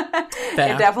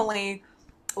 Fair. It definitely,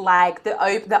 like, the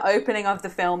opening of the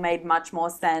film made much more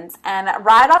sense. And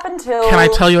right up until... Can I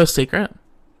tell you a secret?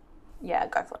 Yeah,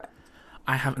 go for it.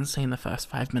 I haven't seen the first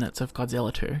 5 minutes of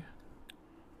Godzilla 2.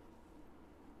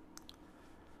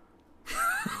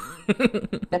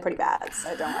 They're pretty bad,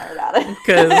 so don't worry about it.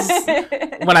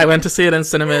 Because when I went to see it in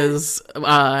cinemas,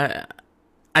 I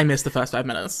missed the first 5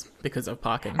 minutes because of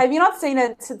parking. Have you not seen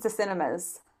it since the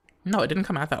cinemas? No, it didn't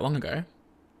come out that long ago.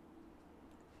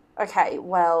 Okay,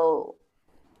 well...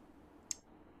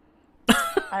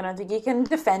 I don't think you can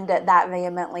defend it that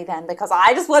vehemently then, because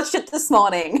I just watched it this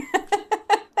morning.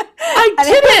 I And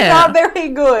it was didn't! not very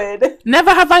good.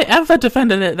 Never have I ever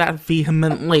defended it that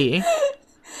vehemently.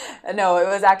 No, it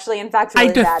was actually, in fact,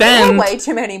 really bad. There defend were way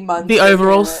too many monsters. The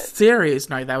overall in it. series,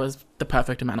 no, that was the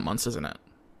perfect amount of monsters in it.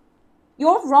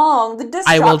 You're wrong. The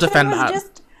destruction I will defend was that.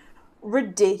 just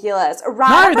ridiculous.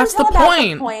 Right No, that's until the about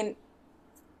point. The point.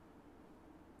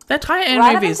 They're Titan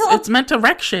Right up movies. until- It's meant to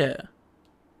wreck shit.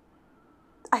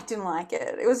 I didn't like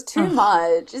it. It was too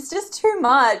much. It's just too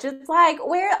much. It's like,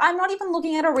 I'm not even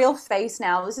looking at a real face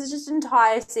now. This is just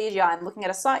entire CGI. I'm looking at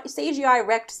a CGI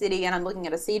wrecked city, and I'm looking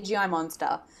at a CGI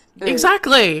monster. Boo.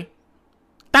 Exactly.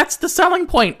 That's the selling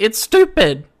point. It's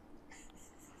stupid.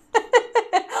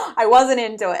 I wasn't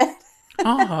into it.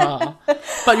 Ah.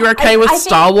 But you're okay with I think-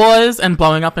 Star Wars and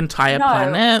blowing up entire No.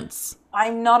 planets?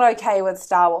 I'm not okay with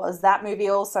Star Wars. That movie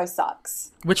also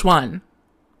sucks. Which one?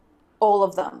 All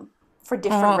of them. For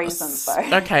different Oh, reasons,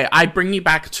 though. Okay, I bring you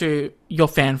back to your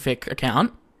fanfic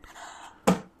account.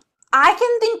 I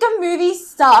can think a movie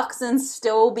sucks and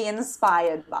still be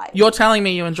inspired by it. You're telling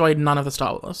me you enjoyed none of the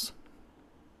Star Wars.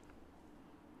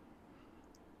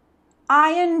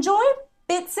 I enjoyed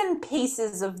bits and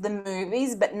pieces of the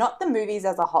movies, but not the movies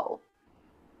as a whole.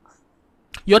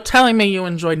 You're telling me you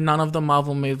enjoyed none of the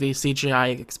Marvel movie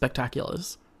CGI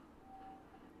spectaculars.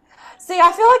 See,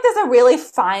 I feel like there's a really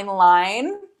fine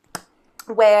line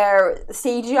where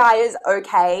CGI is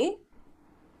okay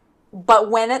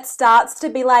But when it starts to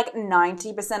be like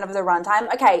 90% of the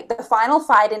runtime, okay, the final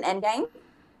fight in Endgame,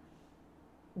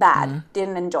 bad.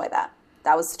 Didn't enjoy that.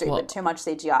 That was stupid. Well, Too much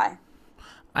CGI.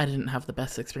 I didn't have the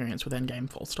best experience with Endgame,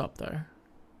 full stop, though.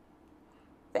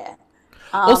 Fair.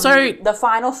 Also, The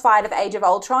final fight of Age of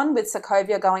Ultron with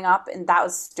Sokovia going up, and that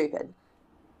was stupid.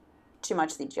 Too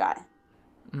much CGI.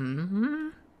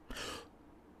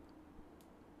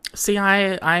 see,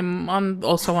 I'm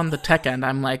also on the tech end.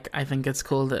 I'm like, I think it's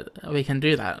cool that we can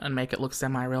do that and make it look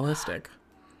semi-realistic.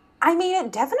 I mean,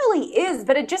 it definitely is,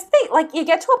 but it just, like, you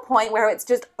get to a point where it's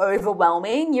just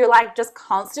overwhelming. You're, like, just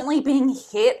constantly being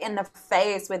hit in the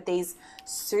face with these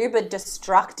super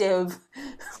destructive,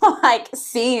 like,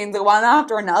 scenes, one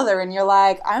after another, and you're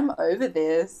like, I'm over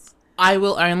this. I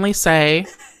will only say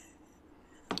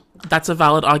that's a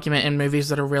valid argument in movies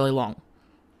that are really long.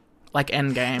 Like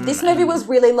Endgame. This movie was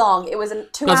really long. It was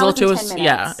 2 hours and 10 minutes.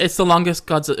 Yeah, it's the longest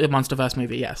Monsterverse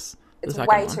movie, yes. It's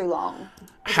way too long.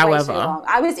 However,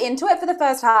 I was into it for the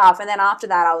first half, and then after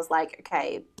that, I was like,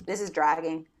 okay, this is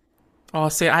dragging. Oh,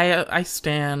 see, I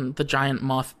stan the giant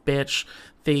moth bitch,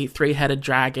 the 3-headed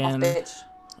dragon. Moth bitch.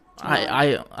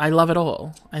 I love it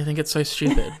all. I think it's so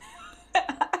stupid.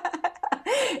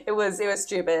 It was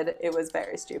stupid. It was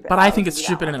very stupid. But I think it's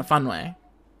stupid in a fun way.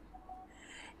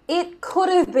 It could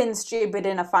have been stupid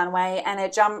in a fun way, and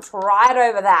it jumped right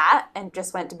over that and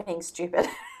just went to being stupid.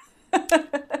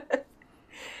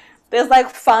 There's like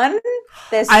fun.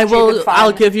 There's stupid fun.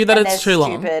 I'll give you that it's too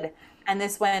long. And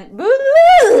this went.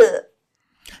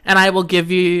 And I will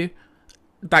give you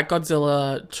that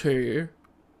Godzilla 2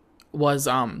 was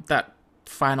that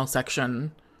final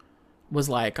section was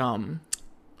like I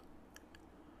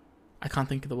can't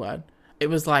think of the word. It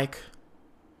was like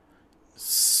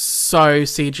so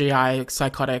CGI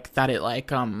psychotic that it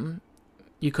like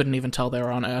you couldn't even tell they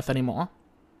were on Earth anymore.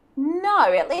 No,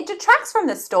 it detracts from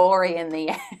the story in the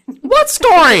end. What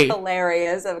story? It's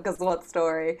hilarious because what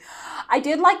story? I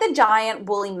did like the giant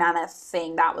woolly mammoth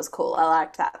thing. That was cool. I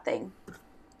liked that thing.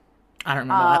 I don't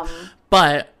remember that.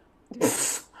 But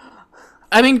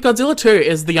I mean, Godzilla 2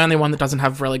 is the only one that doesn't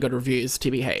have really good reviews,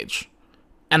 TBH.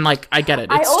 And like, I get it.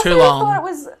 It's too long. Thought it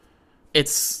was...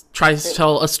 It's tries to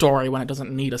tell a story when it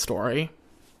doesn't need a story.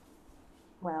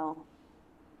 Well,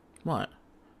 what?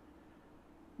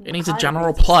 It needs a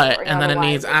general plot, and then it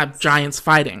needs giants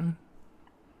fighting.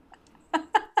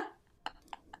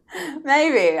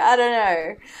 Maybe. I don't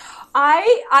know.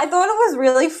 I thought it was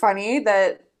really funny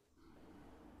that...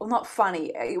 Well, not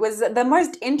funny. It was the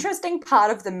most interesting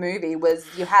part of the movie was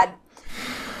you had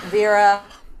Vera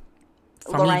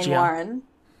Lorraine Warren.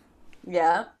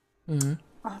 Yeah. Mm-hmm.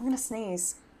 Oh, I'm going to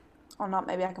sneeze. Or not.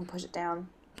 Maybe I can push it down.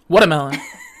 Watermelon.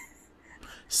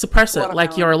 Suppress it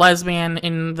like you're a lesbian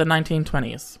in the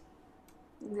 1920s.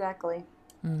 Exactly.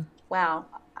 Wow.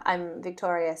 I'm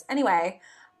victorious. Anyway,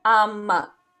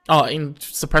 in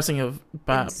suppressing your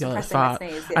fart. Sneeze,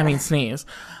 yeah. I mean sneeze.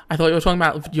 I thought you were talking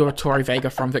about your Tori Vega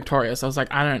from Victorious. I was like,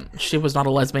 she was not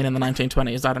a lesbian in the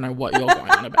 1920s. I don't know what you're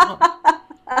going on about.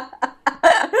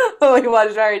 We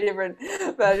watched very different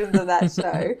versions of that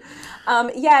show.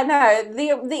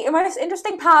 The most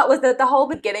interesting part was that the whole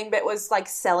beginning bit was like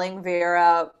selling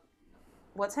Vera.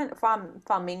 What's her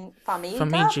Farmiga?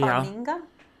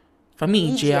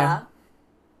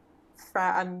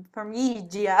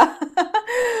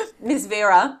 Miss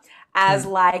Vera as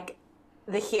like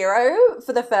the hero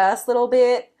for the first little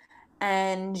bit,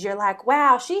 and you're like,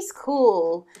 wow, she's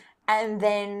cool. And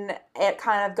then it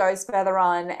kind of goes further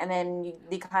on, and then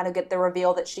you kind of get the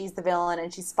reveal that she's the villain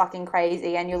and she's fucking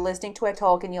crazy, and you're listening to her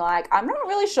talk and you're like, I'm not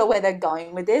really sure where they're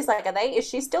going with this. Like, is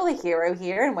she still the hero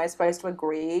here and we're supposed to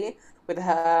agree with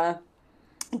her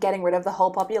getting rid of the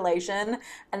whole population?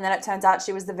 And then it turns out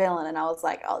she was the villain, and I was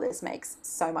like, oh, this makes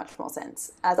so much more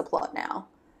sense as a plot now.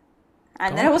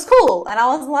 And then it was cool, and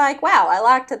I was like, wow, I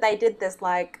liked that they did this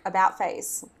like about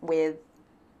face with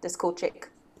this cool chick,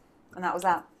 and that was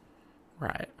that.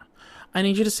 Right. I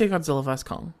need you to see Godzilla vs.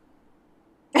 Kong.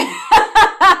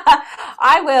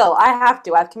 I will. I have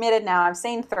to. I've committed now. I've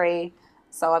seen 3,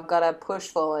 so I've got to push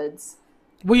forwards.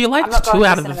 Well, you liked 2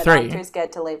 out of the 3. I'm too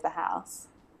scared to leave the house.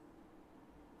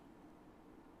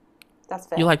 That's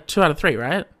fair. You like 2 out of 3,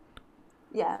 right?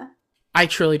 Yeah. I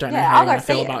truly don't know how you're going to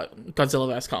feel about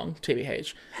Godzilla vs. Kong,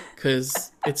 TBH,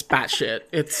 because it's batshit.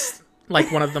 It's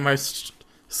like one of the most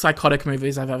psychotic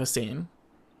movies I've ever seen.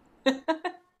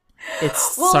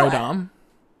 It's so dumb.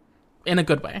 In a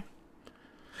good way.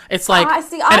 It's like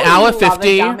an hour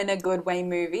 50. Dumb in a good way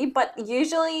movie, but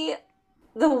usually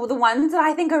the ones that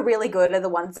I think are really good are the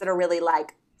ones that are really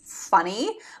like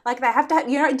funny. Like they have to have,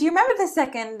 do you remember the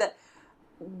second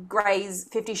Grey's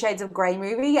 50 Shades of Grey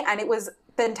movie, and it was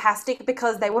fantastic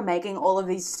because they were making all of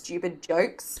these stupid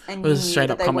jokes, and It was straight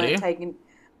up comedy.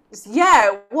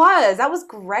 Yeah, it was. That was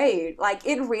great. Like,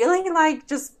 it really, like,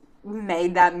 just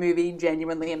made that movie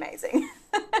genuinely amazing.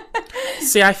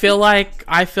 See, I feel like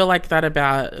that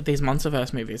about these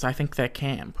Monsterverse movies. I think they're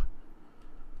camp.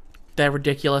 They're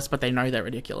ridiculous, but they know they're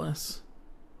ridiculous.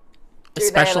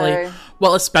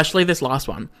 Especially this last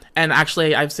one. And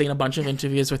actually, I've seen a bunch of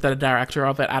interviews with the director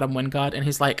of it, Adam Wingard, and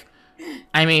he's like,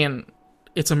 I mean,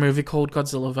 it's a movie called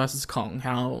Godzilla vs. Kong.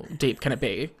 How deep can it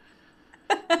be?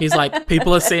 He's like,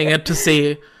 people are seeing it to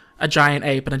see a giant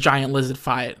ape and a giant lizard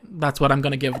fight. That's what I'm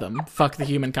going to give them. Fuck the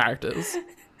human characters.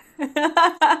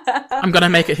 I'm going to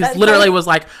make it... He literally was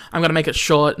like, I'm going to make it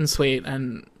short and sweet,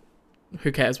 and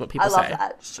who cares what people say. I love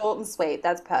that. Short and sweet.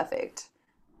 That's perfect.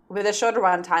 With a shorter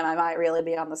run time, I might really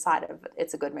be on the side of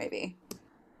it's a good movie.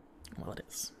 Well, it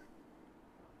is.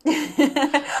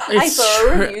 I saw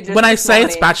a review just when I this say morning.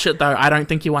 it's batshit, though, I don't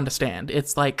think you understand.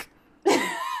 It's, like,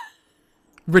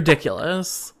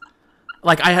 ridiculous.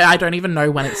 Like, I don't even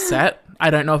know when it's set.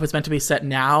 I don't know if it's meant to be set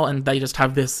now and they just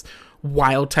have this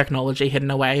wild technology hidden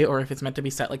away, or if it's meant to be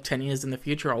set, like, 10 years in the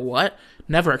future or what.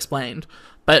 Never explained.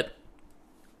 But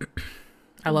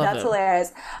I love it. That's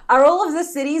hilarious. Are all of the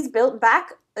cities built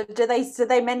back? Did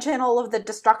they mention all of the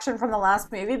destruction from the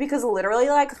last movie? Because literally,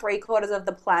 like, 3/4 of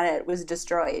the planet was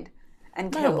destroyed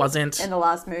and killed. No, it wasn't. In the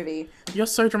last movie. You're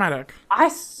so dramatic. I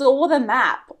saw the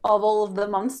map of all of the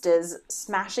monsters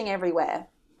smashing everywhere.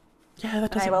 Yeah, that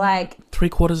And doesn't... they were like,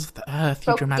 3/4 of the earth,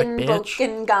 you dramatic bitch.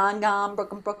 broken, gone,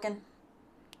 broken.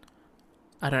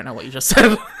 I don't know what you just said.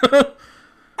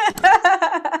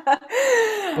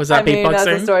 Was that beatboxing? That's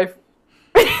a story.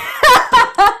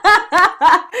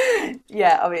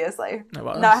 Yeah, obviously. It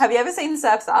was. No, have you ever seen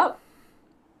Surf's Up?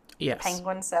 Yes.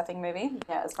 Penguin surfing movie?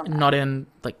 Yeah, it's from that. Not in,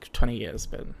 like, 20 years,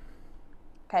 but...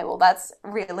 Okay, well, that's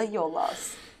really your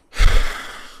loss.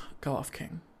 Go off,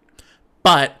 King.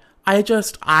 But I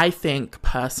think,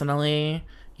 personally,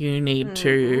 you need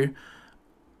to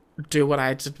do what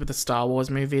I did with the Star Wars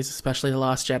movies, especially The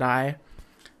Last Jedi,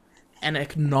 and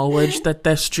acknowledge that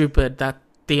they're stupid, that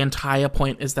the entire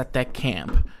point is that they're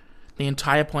camp. The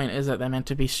entire point is that they're meant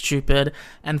to be stupid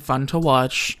and fun to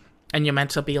watch, and you're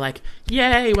meant to be like,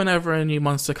 yay, whenever a new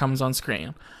monster comes on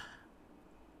screen.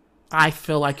 I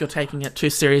feel like you're taking it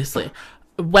too seriously.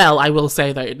 Well, I will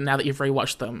say, though, now that you've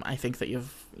rewatched them, I think that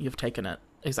you've taken it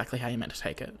exactly how you meant to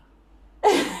take it.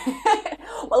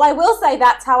 Well, I will say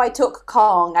that's how I took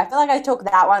Kong. I feel like I took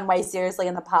that one way seriously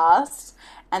in the past,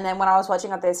 and then when I was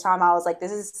watching it this time, I was like,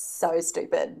 this is so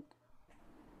stupid.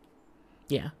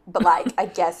 Yeah. But, like, I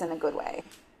guess in a good way.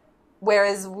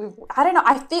 Whereas, I don't know,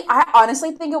 I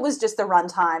honestly think it was just the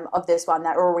runtime of this one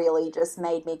that really just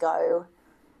made me go,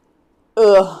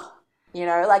 ugh. You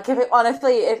know, like, if it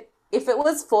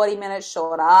was 40 minutes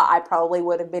shorter, I probably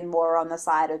would have been more on the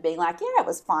side of being like, yeah, it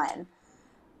was fine.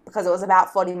 Because it was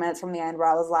about 40 minutes from the end where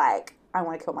I was like, I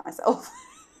want to kill myself.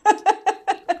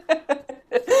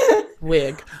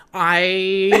 Wig. I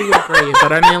agree,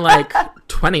 but only like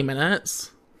 20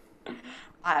 minutes.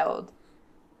 Wild.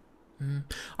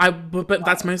 But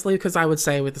that's mostly because I would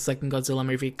say with the second Godzilla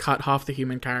movie, cut half the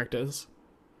human characters.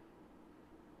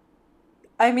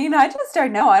 I mean, I just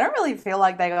don't know. I don't really feel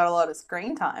like they got a lot of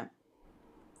screen time.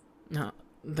 No,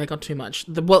 they got too much.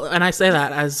 And I say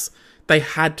that as they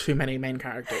had too many main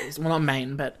characters. Well, not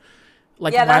main, but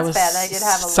like, yeah, why that's was fair. They did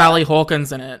have a Sally lot.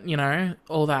 Hawkins in it? You know,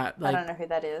 all that. Like, I don't know who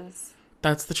that is.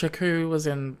 That's the chick who was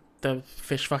in the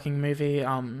fish fucking movie,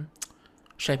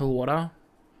 Shape of Water.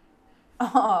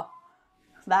 Oh,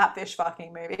 that fish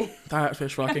fucking movie. That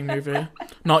fish fucking movie.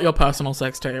 Not your personal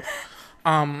sex tape.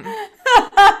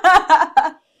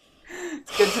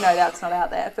 It's good to know that's not out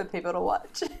there for people to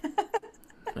watch.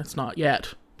 It's not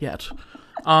yet. Yet.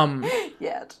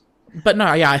 But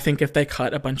no, yeah, I think if they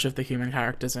cut a bunch of the human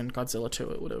characters in Godzilla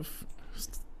 2, it would have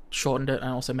shortened it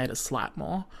and also made it slap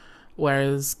more.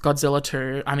 Whereas Godzilla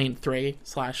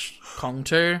 3/Kong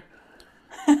 2,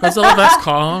 Godzilla vs.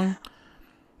 Kong,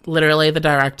 literally the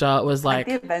director was like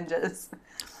the Avengers.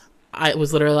 I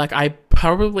was literally like, I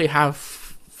probably have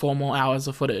 4 more hours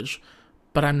of footage,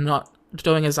 but I'm not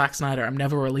doing a Zack Snyder. I'm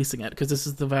never releasing it because this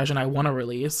is the version I want to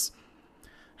release.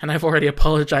 And I've already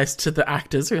apologized to the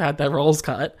actors who had their roles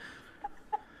cut.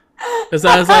 Because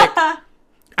I was like,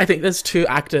 I think there's 2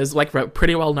 actors, like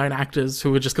pretty well-known actors,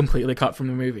 who were just completely cut from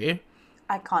the movie.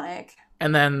 Iconic.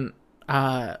 And then Do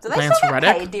they Lance still get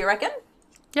Reddick. paid, do you reckon?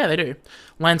 Yeah, they do.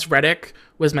 Lance Reddick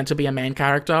was meant to be a main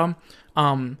character.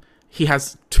 He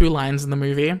has 2 lines in the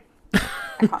movie.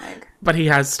 Iconic. but he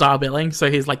has star billing, so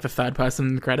he's like the third person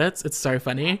in the credits. It's so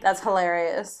funny. That's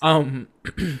hilarious.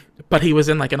 But he was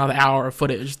in like another hour of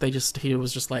footage. He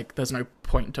was just like, there's no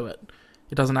point to it.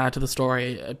 It doesn't add to the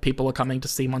story. People are coming to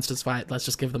see monsters fight. Let's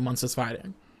just give them monsters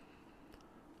fighting.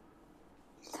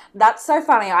 That's so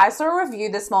funny. I saw a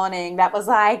review this morning that was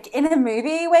like, in a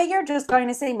movie where you're just going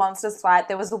to see monsters fight,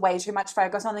 there was way too much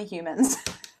focus on the humans,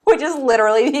 which is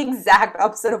literally the exact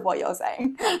opposite of what you're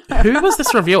saying. Who was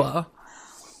this reviewer?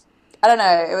 I don't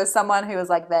know. It was someone who was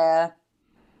like there,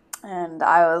 and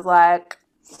I was like,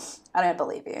 I don't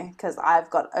believe you, because I've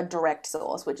got a direct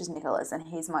source, which is Nicholas, and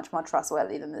he's much more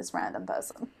trustworthy than this random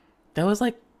person. There was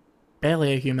like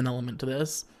barely a human element to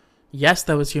this. Yes,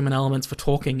 there was human elements for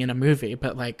talking in a movie,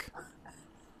 but like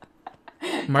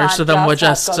most of them were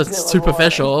just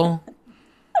superficial.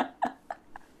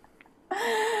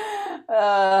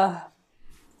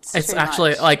 It's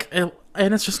actually like, and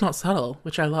it's just not subtle,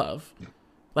 which I love.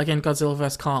 Like in Godzilla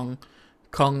vs. Kong,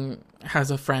 Kong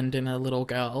has a friend in a little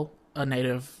girl, a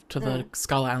native to the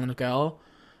Skull Island girl,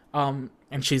 and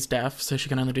she's deaf, so she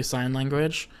can only do sign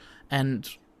language, and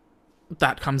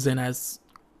that comes in as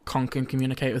Kong can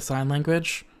communicate with sign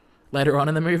language later on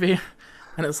in the movie,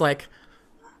 and it's like,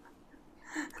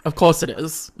 of course it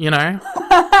is, you know?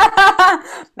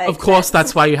 Of course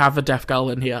that's why you have a deaf girl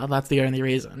in here. That's the only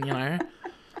reason, you know?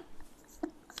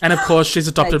 And of course she's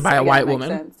adopted by a white woman.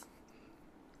 Sense.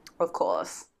 Of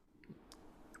course.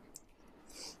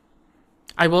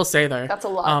 I will say though, that's a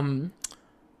lot.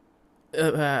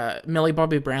 Millie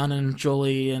Bobby Brown and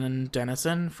Julian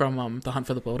Dennison from The Hunt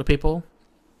for the Wilder People.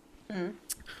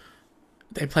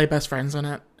 They play best friends on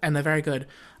it, and they're very good.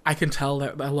 I can tell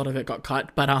that a lot of it got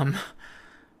cut, but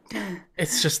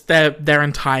it's just their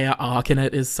entire arc in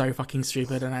it is so fucking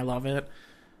stupid, and I love it.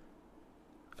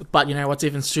 But you know what's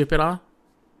even stupider?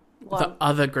 What? The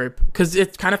other group, because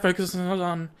it kind of focuses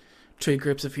on two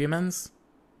groups of humans.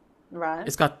 Right.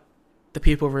 It's got the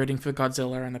people rooting for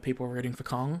Godzilla and the people rooting for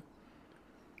Kong.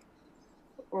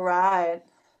 Right.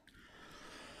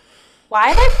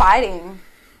 Why are they fighting?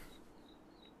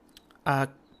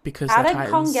 Because how they're did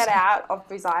Titans. Kong get out of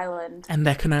his island? And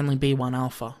there can only be one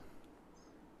alpha.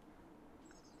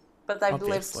 But they've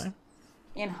obviously lived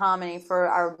in harmony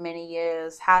for many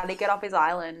years. How did he get off his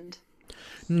island?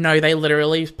 No, they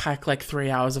literally pack like 3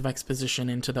 hours of exposition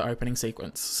into the opening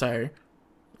sequence, so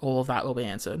all of that will be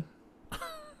answered.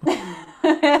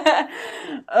 I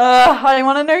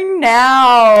want to know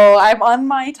now. I'm on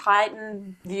my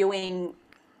Titan viewing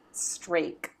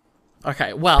streak.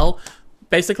 Okay, well,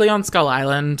 basically on Skull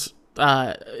Island,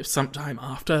 sometime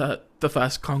after the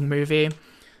first Kong movie,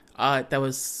 there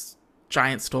was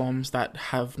giant storms that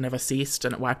have never ceased,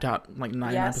 and it wiped out like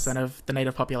 99% of the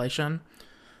native population.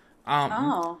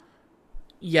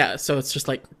 Yeah, so it's just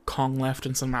like Kong left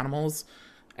and some animals,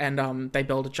 and they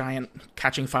build a giant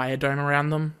catching fire dome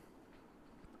around them,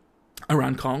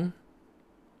 around Kong.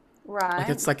 Right. Like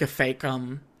it's like a fake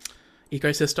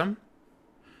ecosystem,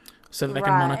 so that they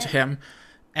can monitor him,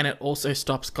 and it also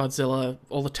stops Godzilla.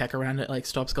 All the tech around it like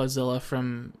stops Godzilla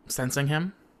from sensing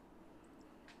him.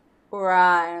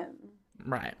 Right.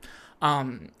 Right.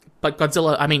 But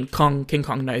Godzilla, I mean King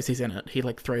Kong knows he's in it. He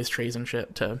like throws trees and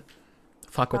shit to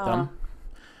fuck with them.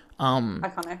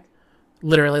 Iconic.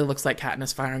 Literally looks like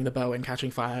Katniss firing the bow and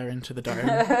catching fire into the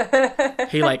dome.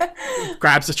 He like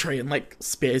grabs a tree and like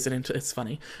spears it into. It's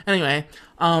funny. Anyway,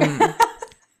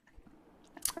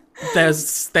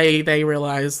 they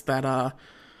realize that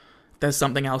there's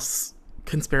something else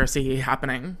conspiracy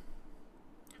happening,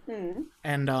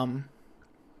 and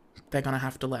they're gonna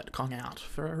have to let Kong out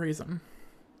for a reason.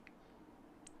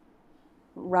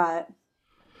 Right.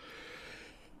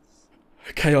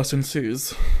 Chaos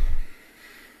ensues.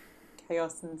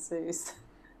 Chaos ensues.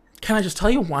 Can I just tell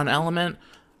you one element?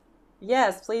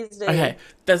 Yes, please do. Okay,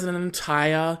 there's an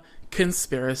entire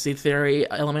conspiracy theory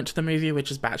element to the movie,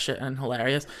 which is batshit and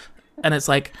hilarious. And it's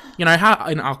like, you know how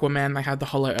in Aquaman they had the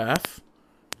Hollow Earth?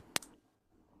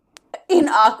 In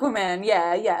Aquaman,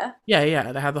 yeah.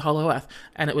 Yeah, they had the Hollow Earth.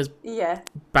 And it was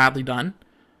badly done.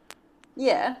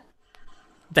 Yeah.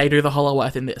 They do the Hollow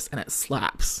Earth in this, and it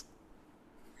slaps.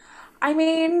 I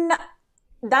mean,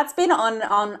 that's been on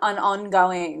an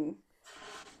ongoing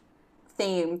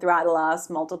theme throughout the last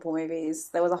multiple movies.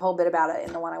 There was a whole bit about it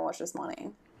in the one I watched this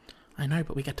morning. I know,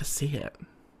 but we get to see it.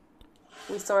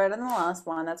 We saw it in the last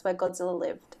one. That's where Godzilla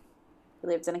lived. He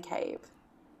lived in a cave.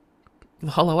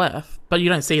 The Hollow Earth? But you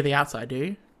don't see the outside, do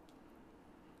you?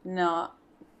 No.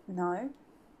 No.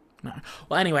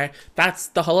 Well, anyway, that's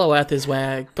the Hollow Earth is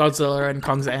where Godzilla and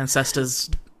Kong's ancestors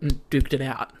duked it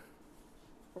out.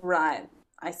 Right.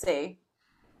 I see.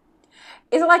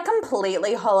 Is it like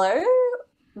completely hollow?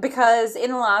 Because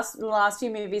in the last few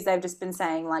movies, they've just been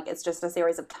saying like it's just a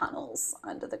series of tunnels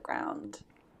under the ground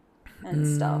and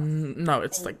stuff. No,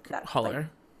 it's And like that's, hollow.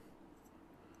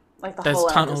 Like the There's whole earth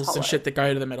is tunnels hollow. and shit that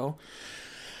go to the middle.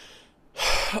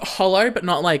 Hollow, but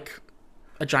not like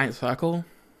a giant circle.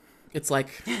 It's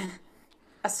like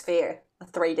A sphere, a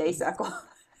 3D circle.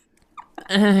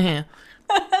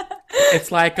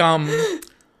 it's like a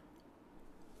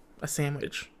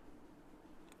sandwich.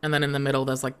 And then in the middle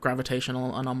there's like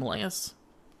gravitational anomalies.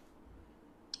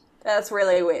 That's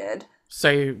really weird.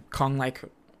 So Kong like,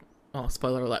 oh,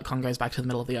 spoiler alert, Kong goes back to the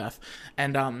middle of the earth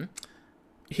and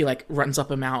he like runs up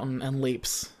a mountain and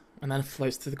leaps and then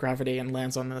floats through the gravity and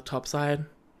lands on the top side.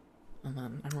 And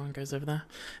then everyone goes over there.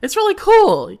 It's really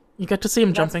cool. You get to see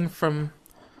him jumping from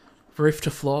roof to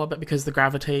floor, but because the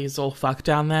gravity is all fucked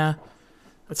down there,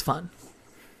 it's fun.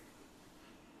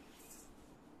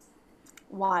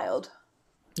 Wild.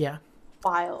 Yeah.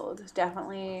 Wild.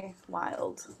 Definitely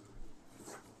wild.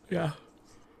 Yeah.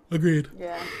 Agreed.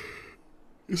 Yeah.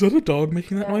 Is that a dog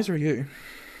making that noise or you?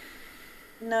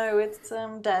 No, it's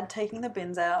Dad taking the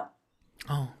bins out.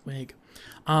 Oh, wig.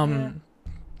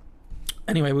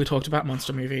 Anyway, we talked about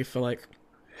Monster Movie for like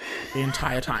the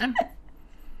entire time.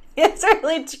 It's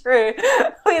really true.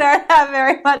 We don't have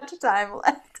very much time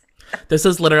left. This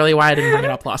is literally why I didn't bring it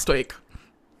up last week.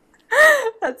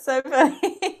 That's so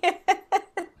funny.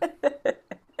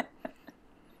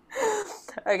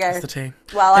 Okay. That's the tea.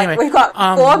 Well, Anyway, we've got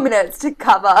 4 minutes to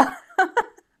cover.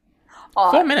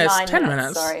 4 minutes? 9 10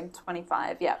 minutes? Sorry,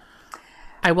 25, yeah.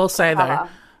 I will say though,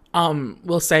 Cover.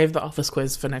 we'll save the office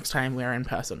quiz for next time we're in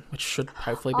person, which should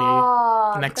hopefully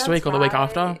be next That's week or the week right.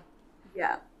 after.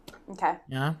 Yeah. Okay.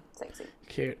 Yeah, Sexy.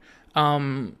 cute.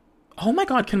 Oh my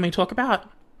god, can we talk about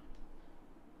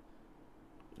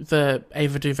the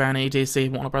Ava DuVernay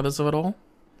DC Warner Brothers of it all?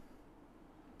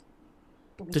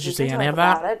 Did you see can any talk of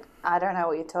that? about it. I don't know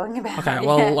what you're talking about. Okay,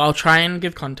 well, I'll try and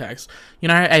give context. You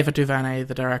know Ava DuVernay,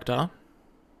 the director?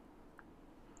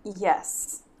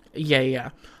 Yes. Yeah.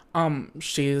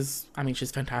 She's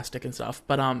fantastic and stuff,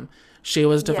 but she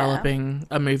was developing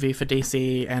a movie for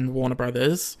DC and Warner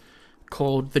Brothers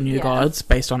called The New Gods,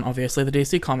 based on obviously the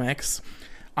DC comics.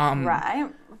 Right.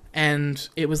 And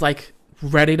it was like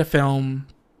ready to film.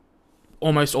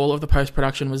 Almost all of the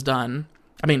post-production was done.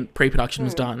 I mean, pre-production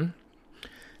was done.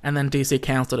 And then DC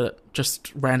cancelled it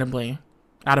just randomly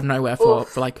out of nowhere for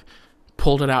like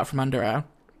pulled it out from under her.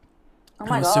 Oh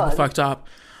my It was god. super fucked up.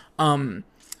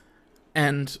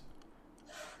 And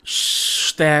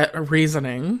their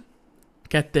reasoning,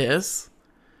 get this,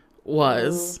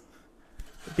 was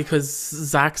because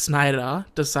Zack Snyder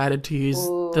decided to use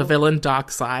the villain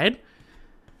Darkseid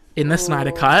in the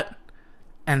Snyder Cut,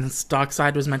 and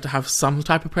Darkseid was meant to have some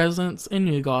type of presence in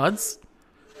New Gods.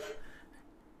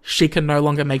 She can no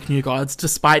longer make New Gods,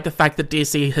 despite the fact that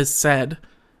DC has said,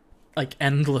 like,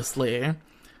 endlessly,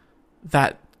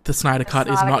 that the Snyder Cut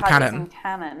is not canon.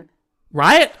 Canon.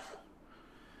 Right?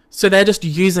 So they're just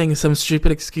using some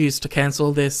stupid excuse to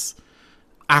cancel this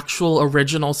actual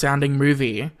original sounding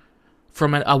movie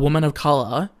from a woman of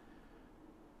color.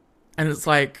 And it's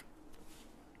like,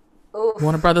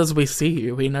 Warner Brothers, we see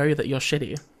you. We know that you're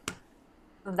shitty.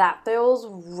 That feels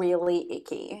really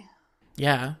icky.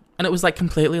 Yeah. And it was like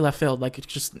completely left field. Like it's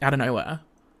just out of nowhere.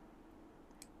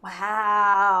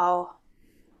 Wow.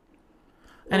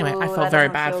 Anyway, I Ooh, felt that very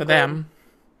doesn't bad feel for good. them.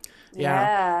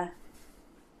 Yeah.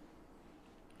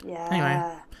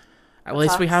 Anyway. At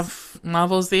least we have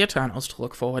Marvel's The Eternals to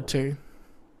look forward to.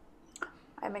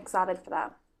 I'm excited for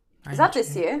that. I Is that am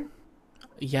this too. year?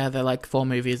 Yeah, they're like 4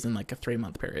 movies in like a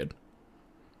 3-month period.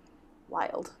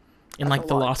 Wild. In That's like a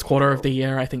the lot. last quarter of the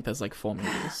year, I think there's like 4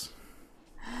 movies.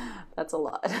 That's a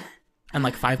lot. And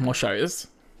like 5 more shows.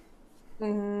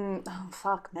 Oh,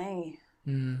 fuck me.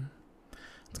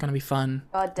 It's gonna be fun.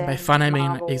 God And damn. by fun, I mean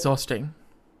Marvel. exhausting.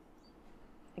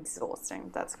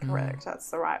 Exhausting. That's correct. That's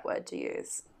the right word to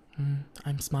use.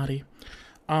 I'm smarty.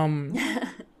 Oh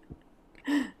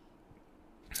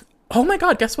my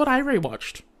god, guess what I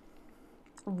rewatched?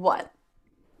 What?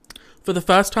 For the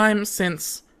first time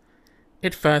since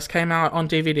it first came out on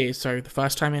DVD, so the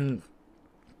first time in...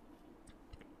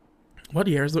 What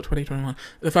year is it? 2021.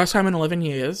 The first time in 11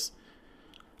 years,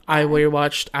 I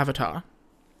rewatched Avatar.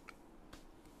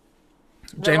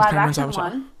 The James live Cameron's action Avatar.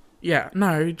 one? Yeah,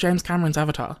 no, James Cameron's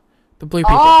Avatar. The blue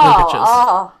people, blue bitches.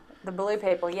 Oh, the blue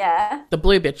people, yeah. The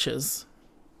blue bitches.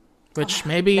 Which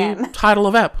may be them. title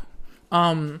of ep.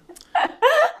 And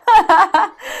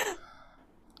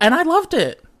I loved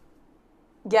it.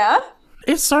 Yeah?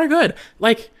 It's so good.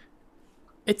 Like,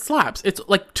 it slaps. It's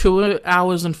like 2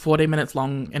 hours and 40 minutes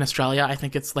long in Australia. I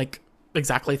think it's like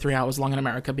exactly 3 hours long in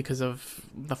America because of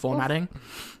the formatting.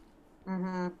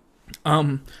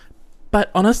 But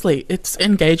honestly, it's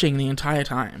engaging the entire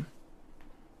time.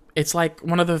 It's like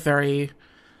one of the very...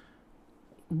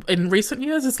 In recent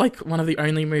years, it's like one of the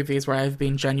only movies where I've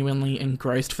been genuinely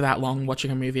engrossed for that long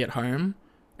watching a movie at home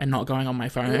and not going on my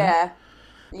phone. Yeah.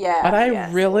 But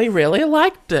I really, really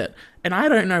liked it. And I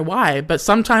don't know why, but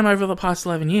sometime over the past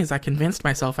 11 years, I convinced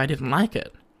myself I didn't like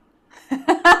it.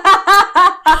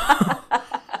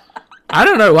 I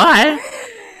don't know why.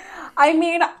 I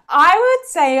mean, I would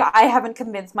say I haven't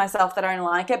convinced myself that I don't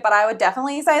like it, but I would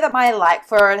definitely say that my like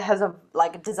for it has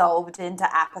dissolved into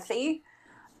apathy.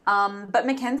 But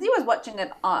Mackenzie was watching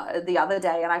it the other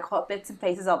day, and I caught bits and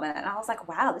pieces of it, and I was like,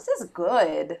 "Wow, this is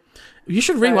good." You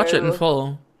should rewatch it in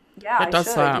full. Yeah, I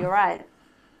should. You're right.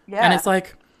 Yeah, and it's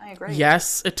like, I agree.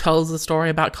 Yes, it tells the story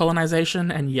about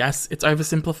colonization, and yes, it's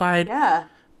oversimplified. Yeah.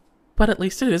 But at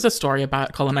least it is a story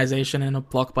about colonization in a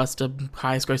blockbuster,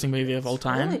 highest-grossing movie of all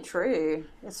time. It's really true.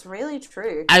 It's really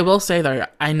true. I will say, though,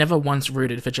 I never once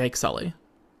rooted for Jake Sully.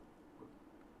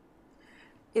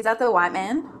 Is that the white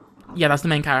man? Yeah, that's the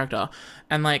main character.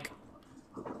 And, like,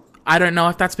 I don't know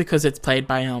if that's because it's played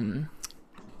by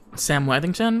Sam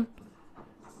Worthington.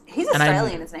 He's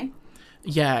Australian, isn't he?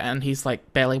 Yeah, and he's,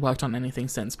 like, barely worked on anything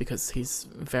since because he's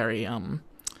very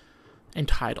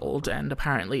entitled and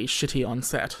apparently shitty on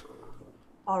set.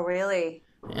 Oh, really?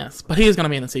 Yes, but he is going to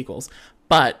be in the sequels.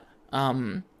 But,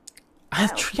 I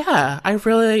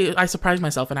surprised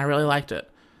myself and I really liked it.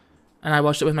 And I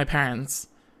watched it with my parents.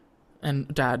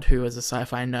 And Dad, who is a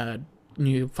sci-fi nerd,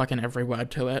 knew fucking every word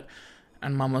to it.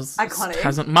 And Mum was...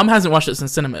 Iconic. Mum hasn't watched it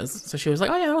since cinemas. So she was like,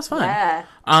 oh yeah, that was fun. Yeah.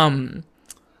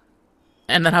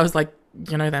 And then I was like,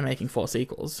 you know, they're making 4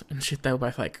 sequels. And they were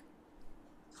both like,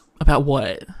 about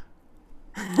what?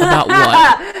 About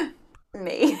what?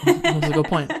 Me. That was a good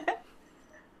point.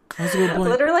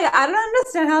 Literally, I don't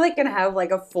understand how they can have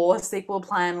like a 4 sequel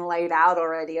plan laid out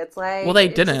already. It's like... Well, they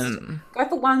didn't. Go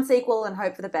for 1 sequel and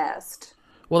hope for the best.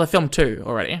 Well, they filmed 2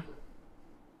 already.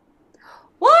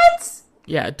 What?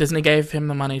 Yeah, Disney gave him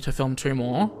the money to film 2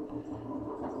 more.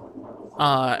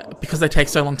 Because they take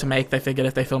so long to make, they figured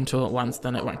if they film 2 at once,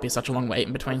 then it won't be such a long wait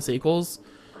in between sequels.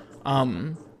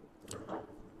 But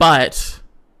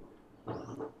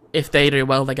if they do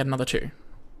well, they get another 2.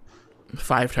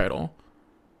 5 total.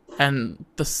 And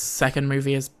the second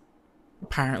movie is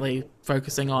apparently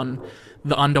focusing on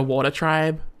the underwater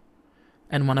tribe.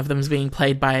 And one of them is being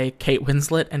played by Kate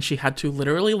Winslet, and she had to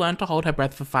literally learn to hold her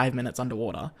breath for 5 minutes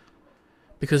underwater.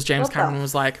 Because James Cameron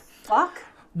was like, fuck?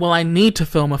 Well, I need to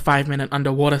film a 5-minute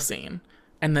underwater scene.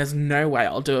 And there's no way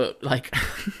I'll do it, like,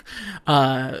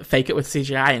 fake it with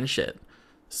CGI and shit.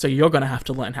 So you're going to have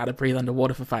to learn how to breathe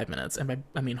underwater for 5 minutes. And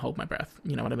I mean, hold my breath.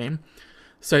 You know what I mean?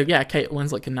 So yeah, Kate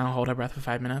Winslet can now hold her breath for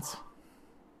 5 minutes.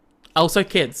 Also,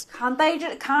 kids.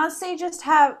 Can't she just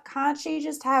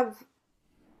have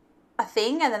a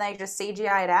thing and then they just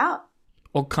CGI it out?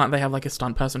 Or can't they have like a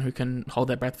stunt person who can hold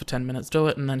their breath for 10 minutes, do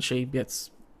it, and then she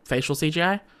gets facial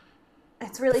CGI?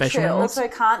 It's really true. Movements? Also,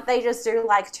 can't they just do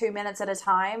like 2 minutes at a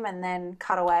time and then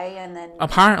cut away and then...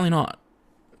 Apparently not.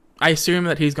 I assume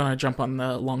that he's going to jump on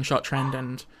the long shot trend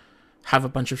and have a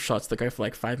bunch of shots that go for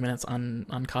like 5 minutes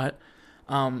uncut.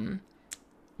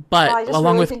 But I just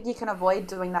along really with... think you can avoid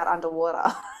doing that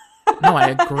underwater. No, I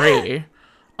agree.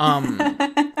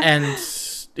 And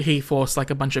he forced like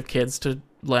a bunch of kids to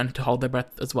learn to hold their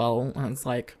breath as well. And it's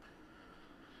like,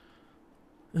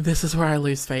 this is where I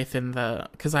lose faith in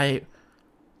because I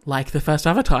like the first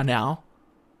Avatar now.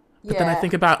 But then I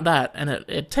think about that and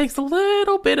it takes a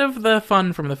little bit of the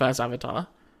fun from the first Avatar.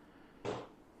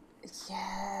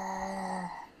 Yeah.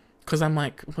 Because I'm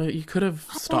like, well, you could have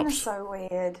stopped. They're so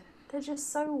weird. They're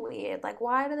just so weird. Like,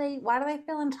 why do they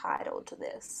feel entitled to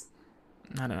this?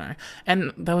 I don't know.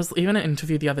 And there was even an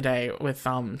interview the other day with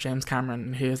James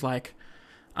Cameron. He was like,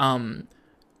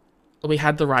 we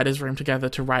had the writers' room together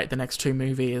to write the next 2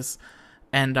 movies,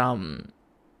 and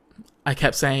I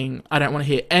kept saying I don't want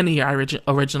to hear any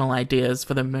original ideas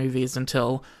for the movies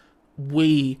until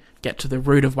we get to the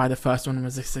root of why the first one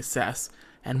was a success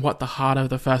and what the heart of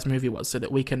the first movie was, so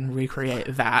that we can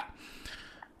recreate that.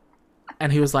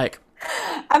 And he was like,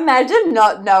 imagine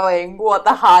not knowing what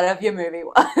the heart of your movie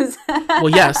was. Well,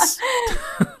 yes.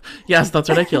 Yes, that's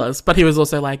ridiculous. But he was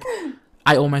also like,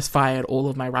 I almost fired all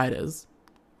of my writers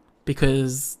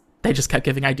because they just kept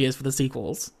giving ideas for the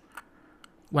sequels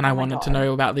when I wanted to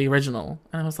know about the original.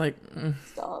 And I was like,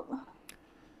 Stop.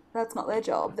 That's not their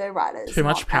job. They're writers. Too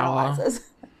much power.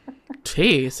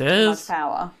 Tea, sis. Too much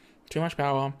power. Too much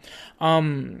power.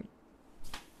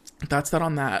 That's that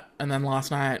on that. And then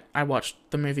last night I watched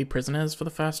the movie Prisoners for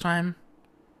the first time.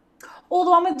 Oh, the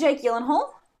one with Jake Gyllenhaal?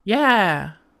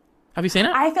 Yeah. Have you seen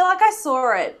it? I feel like I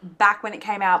saw it back when it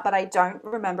came out, but I don't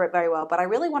remember it very well. But I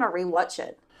really want to rewatch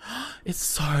it. It's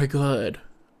so good.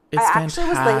 It's I actually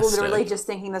was fantastic. literally just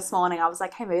thinking this morning, I was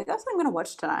like, hey, maybe that's what I'm going to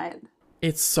watch tonight.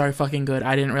 It's so fucking good.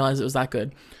 I didn't realize it was that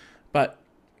good. But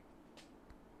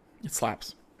it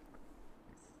slaps.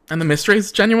 And the mystery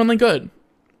is genuinely good.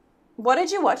 What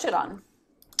did you watch it on?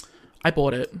 I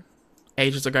bought it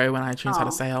ages ago when iTunes had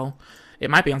a sale. It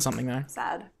might be on something though.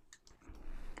 Sad.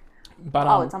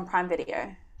 But It's on Prime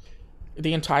Video.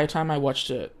 the entire time I watched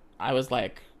it, I was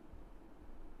like,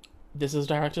 this is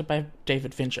directed by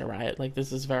David Fincher, right? Like,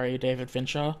 this is very David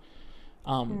Fincher.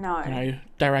 No. You know,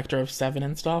 director of Seven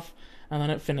and stuff. And then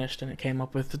it finished and it came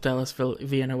up with Delis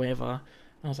Villanueva.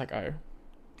 And I was like, oh,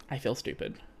 I feel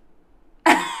stupid.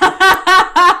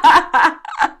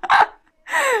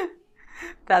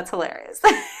 That's hilarious.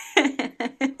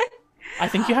 I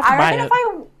think you have to buy it.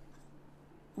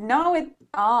 No,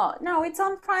 it's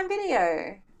on Prime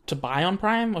Video. To buy on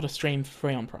Prime or to stream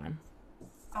free on Prime?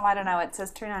 Oh, I don't know. It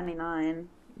says $2.99.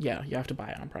 Yeah, you have to buy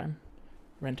it on Prime.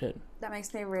 Rent it. That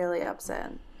makes me really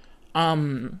upset.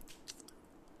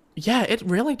 Yeah, it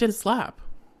really did slap.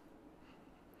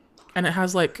 And it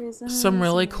has, like, some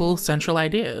really cool central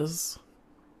ideas.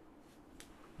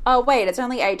 Oh, wait, it's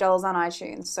only $8 on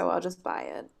iTunes, so I'll just buy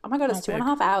it. Oh my god, it's Okay.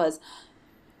 2.5 hours.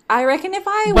 I reckon if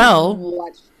I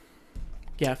watched...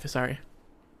 Yeah, sorry.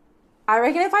 I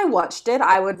reckon if I watched it,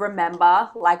 I would remember,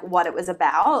 like, what it was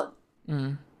about.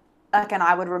 Like, and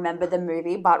I would remember the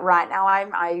movie, but right now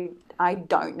I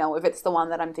don't know if it's the one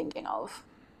that I'm thinking of.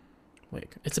 Wait,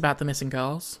 it's about the missing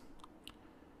girls.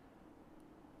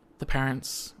 The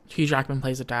parents. Hugh Jackman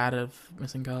plays the dad of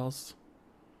missing girls.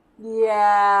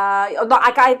 Yeah,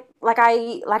 I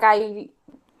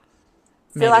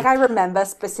feel like I remember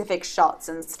specific shots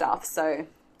and stuff, so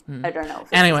I don't know. If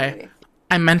it's Anyway, this movie.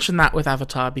 I mentioned that with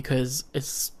Avatar because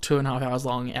it's 2.5 hours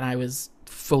long and I was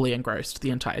fully engrossed the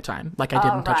entire time. Like, I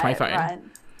didn't touch my phone. Right.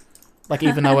 Like,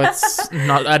 even though it's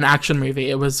not an action movie,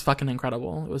 it was fucking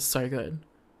incredible. It was so good.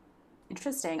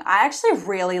 Interesting. I actually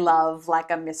really love,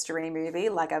 like, a mystery movie,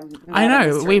 like a I know.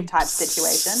 mystery We type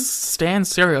situation. stand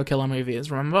serial killer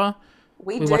movies, remember?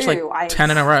 We We do. watched, like,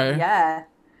 10 in a row. Yeah.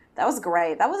 That was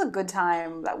great. That was a good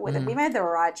time. We made the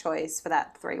right choice for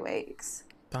that 3 weeks.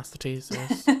 That's the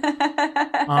teasers.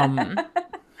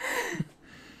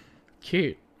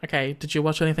 Cute. Okay, did you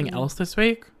watch anything else this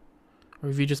week? Or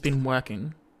have you just been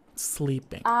working?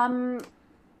 Sleeping?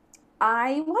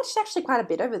 I watched actually quite a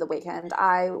bit over the weekend.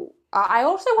 I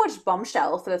also watched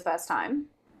Bombshell for the first time.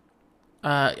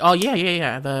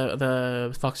 Yeah.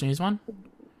 The Fox News one?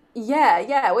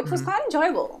 Yeah, which was quite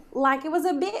enjoyable. Like, it was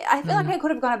a bit, I feel like I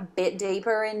could have gone a bit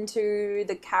deeper into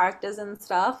the characters and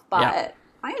stuff, but Yeah.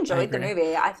 I enjoyed the agree.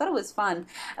 movie. I thought it was fun.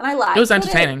 And I liked It was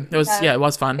entertaining. It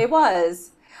was fun. It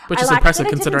was. Which I is liked impressive that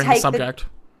it didn't considering the take subject.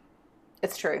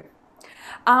 It's true.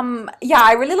 Yeah,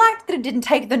 I really liked that it didn't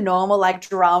take the normal, like,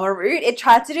 drama route. It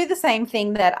tried to do the same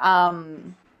thing that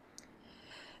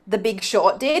The Big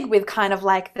Short did with kind of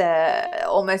like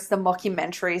almost the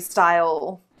mockumentary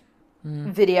style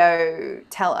video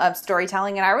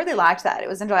storytelling, and I really liked that. It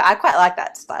was enjoyable. I quite like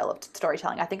that style of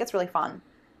storytelling. I think it's really fun.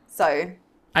 So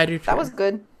I do too. that was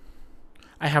good.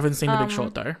 I haven't seen The Big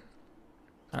Short though.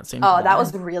 That seemed Oh, that boring.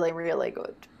 was really, really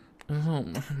good.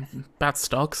 About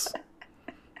stocks.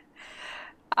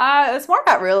 It's more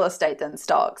about real estate than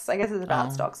stocks. I guess it's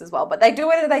about stocks as well, but they tell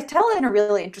it in a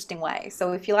really interesting way.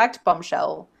 So if you liked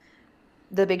Bombshell,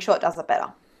 The Big Short does it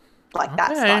better. Like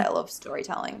that Okay. style of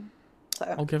storytelling.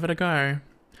 So I'll give it a go.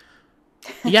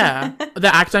 Yeah,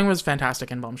 the acting was fantastic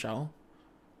in Bombshell.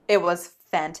 it was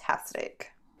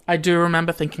fantastic. I do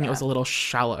remember thinking it was a little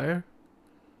shallow,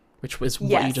 which was what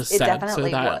Yes, you just it said.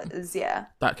 definitely So that was. Yeah.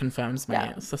 that confirms my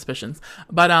Yeah. suspicions.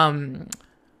 But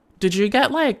did you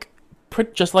get like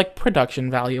just like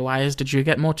production value wise? Did you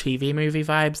get more TV movie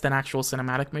vibes than actual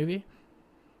cinematic movie,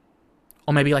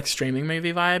 or maybe like streaming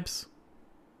movie vibes?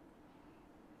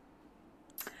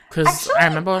 Because Actually, I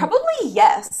remember, probably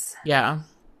yes. yeah,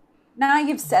 Now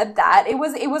you've said that, it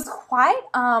was quite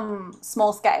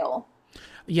small scale.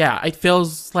 yeah, it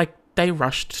feels like they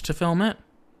rushed to film it,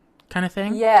 kind of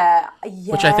thing. Yeah.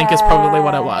 Which I think is probably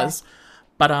what it was.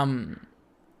 But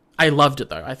I loved it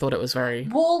though. I thought it was very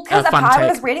Well, because fun I take.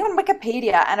 was reading on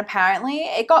Wikipedia, and apparently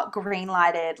it got green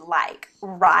lighted like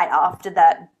right after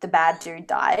that the bad dude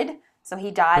died. So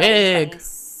he died in Big.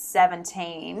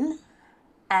 2017,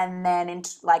 and then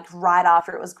like right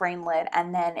after it was greenlit,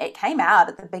 and then it came out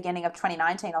at the beginning of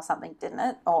 2019 or something, didn't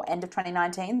it? Or end of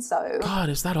 2019. So God,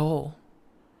 is that all?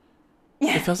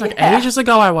 yeah, It feels like yeah. ages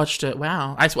ago I watched it.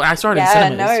 Wow, I saw it in Yeah,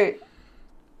 cinemas. no.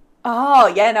 Oh,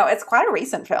 yeah, no, it's quite a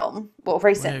recent film. Well, Like,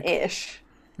 recent-ish.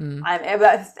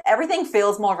 But everything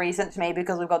feels more recent to me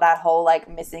because we've got that whole like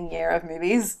missing year of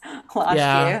movies last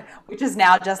Yeah. year, which is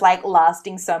now just like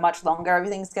lasting so much longer.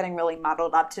 Everything's getting really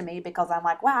muddled up to me because I'm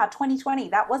like, wow, 2020,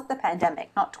 that was the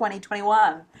pandemic, not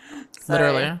 2021. So,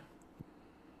 literally.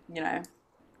 you know, that's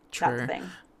True. the thing.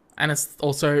 And it's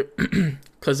also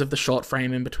because of the short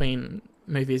frame in between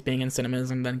movies being in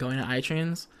cinemas and then going to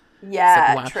iTunes.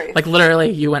 Yeah, Wow. true. Like literally,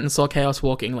 you went and saw Chaos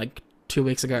Walking like 2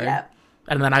 weeks ago, Yeah,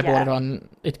 and then I bought Yeah. it on.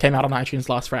 It came out on iTunes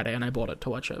last Friday, and I bought it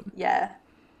to watch it. yeah,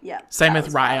 yeah. Same that with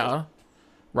was wild.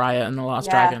 Raya and the Last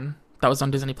Yeah. Dragon. That was on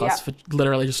Disney Plus Yeah. for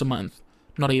literally just a month,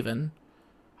 not even.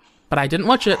 But I didn't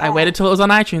watch it. I waited till it was on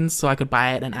iTunes so I could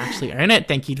buy it and actually own it.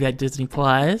 Thank you to Disney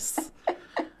Plus.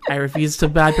 I refused to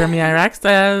buy Premiere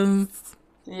Access.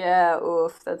 Yeah,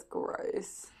 oof, that's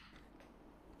gross.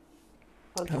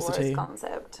 What a That's the gross tea.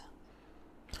 concept.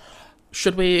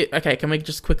 Should we? Okay, can we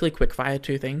just quickly quickfire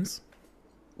 2 things?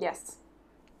 Yes.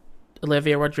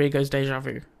 Olivia Rodrigo's Deja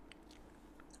Vu.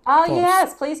 Oh, Thoughts?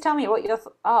 yes. Please tell me what your...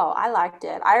 Oh, I liked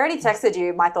it. I already texted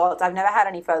you my thoughts. I've not had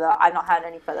any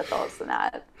further thoughts than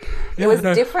that. It was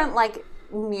different, like,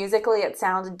 musically it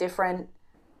sounded different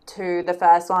to the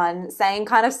first one. Same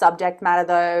kind of subject matter,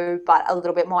 though, but a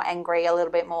little bit more angry, a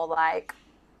little bit more, like...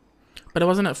 But it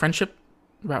wasn't a friendship,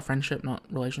 about friendship, not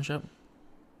relationship.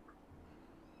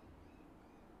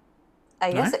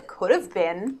 I guess No? it could have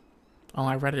been. Oh,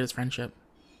 I read it as friendship.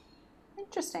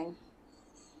 Interesting.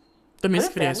 The music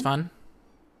have video is been. fun.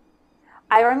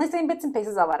 I've only seen bits and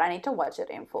pieces of it. I need to watch it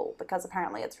in full because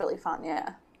apparently it's really fun,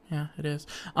 yeah. Yeah, it is.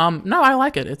 No, I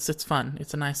like it. It's fun.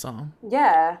 It's a nice song.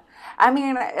 Yeah. I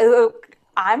mean,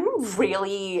 I'm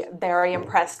really very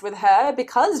impressed with her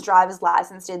because Driver's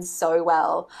License did so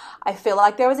well. I feel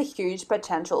like there was a huge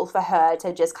potential for her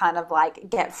to just kind of like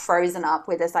get frozen up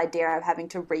with this idea of having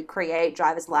to recreate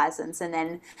Driver's License and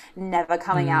then never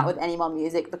coming out with any more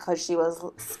music because she was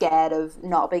scared of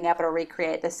not being able to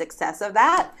recreate the success of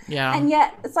that. Yeah. And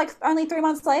yet it's like only 3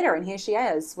 months later and here she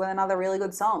is with another really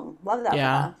good song. Love that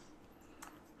Yeah. for her.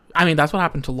 I mean, that's what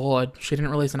happened to Lorde. She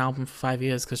didn't release an album for 5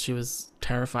 years because she was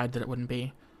terrified that it wouldn't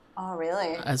be Oh,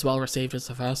 really? as well received as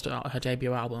her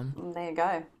debut album. There you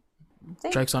go. See?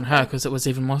 Joke's on her because it was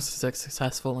even more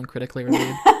successful and critically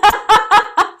reviewed.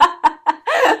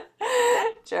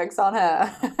 Joke's on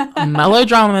her.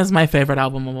 Melodrama is my favorite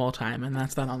album of all time, and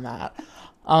that's that on that.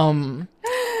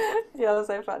 Yeah, that's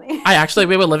so funny.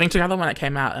 We were living together when it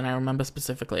came out, and I remember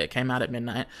specifically it came out at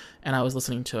midnight, and I was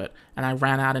listening to it, and I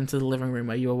ran out into the living room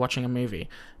where you were watching a movie,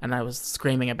 and I was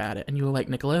screaming about it, and you were like,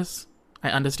 Nicholas, I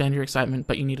understand your excitement,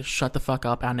 but you need to shut the fuck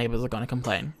up, our neighbors are gonna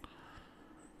complain.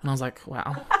 And I was like,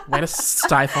 wow, way to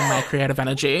stifle my creative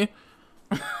energy.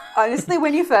 Honestly,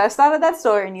 when you first started that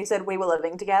story and you said we were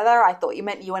living together, I thought you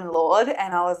meant you and Lord,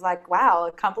 and I was like, wow,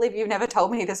 I can't believe you've never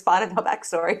told me this part of your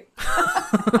backstory.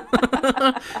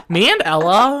 Me and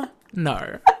Ella?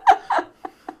 No.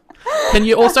 Can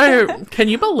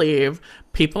you believe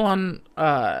people on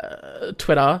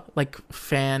Twitter, like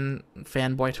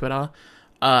fanboy Twitter,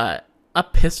 are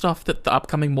pissed off that the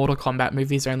upcoming Mortal Kombat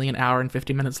movie is only an hour and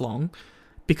 50 minutes long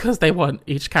because they want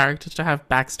each character to have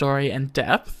backstory and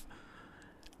depth.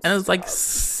 And it's like,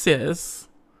 sis,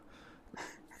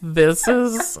 this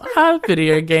is a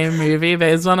video game movie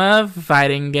based on a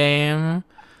fighting game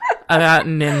about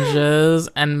ninjas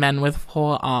and men with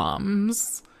 4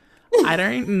 arms. I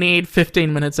don't need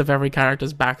 15 minutes of every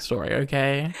character's backstory,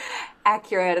 okay?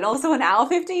 Accurate. And also an hour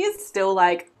 50 is still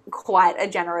like quite a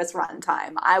generous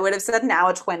runtime. I would have said an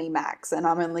hour 20 max, and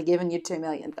I'm only giving you $2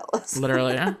 million.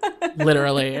 Literally.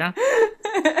 Literally.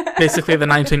 Basically the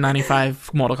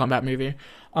 1995 Mortal Kombat movie.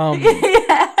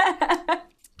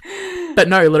 But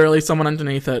no, literally someone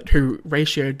underneath it who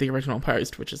ratioed the original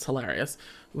post, which is hilarious,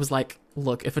 was like,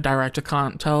 look, if a director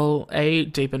can't tell a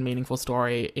deep and meaningful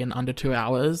story in under 2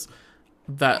 hours,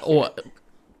 or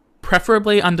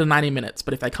preferably under 90 minutes,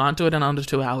 but if they can't do it in under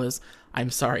 2 hours, I'm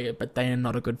sorry, but they are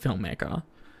not a good filmmaker.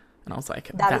 And I was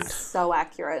like, That is so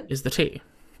accurate. is the tea.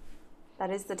 That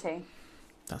is the tea.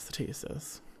 That's the tea,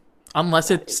 sis.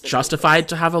 Unless it's justified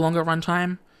to have a longer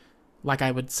runtime, like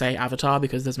I would say Avatar,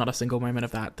 because there's not a single moment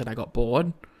of that I got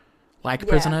bored. Like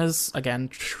Prisoners, again,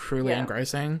 truly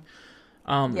engrossing.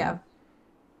 Yeah.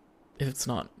 If it's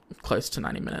not close to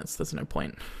 90 minutes, there's no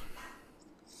point.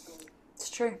 It's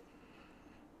true.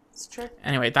 It's true.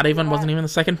 Anyway, that wasn't even the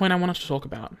second point I wanted to talk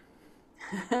about.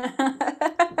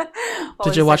 What Did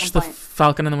was you watch second the point?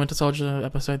 Falcon and the Winter Soldier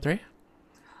episode 3?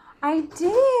 I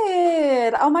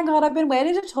did. Oh my god, I've been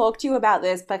waiting to talk to you about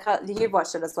this because you've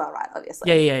watched it as well, right?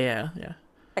 Obviously. Yeah.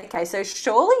 Okay, so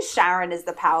surely Sharon is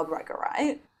the power broker,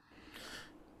 right?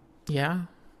 Yeah.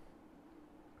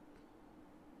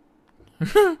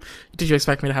 Did you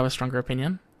expect me to have a stronger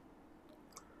opinion?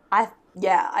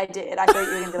 Yeah, I did. I thought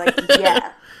you were going to be like,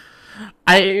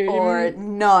 yeah. Or,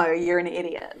 no, you're an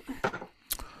idiot.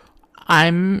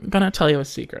 I'm going to tell you a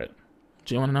secret.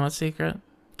 Do you want to know a secret?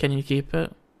 Can you keep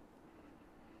it?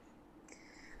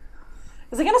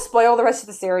 Is it going to spoil the rest of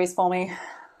the series for me?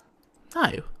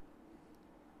 No.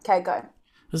 Okay, go.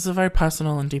 This is a very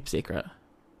personal and deep secret.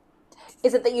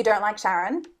 Is it that you don't like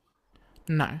Sharon?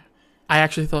 No. I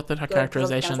actually thought that her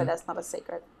characterization... Say that's not a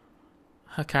secret.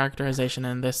 Her characterization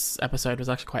in this episode was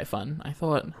actually quite fun. I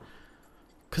thought...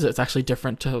 Because it's actually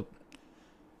different to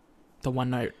the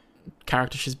one-note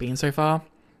character she's been so far.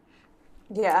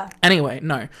 Yeah. Anyway,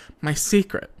 no. My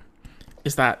secret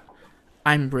is that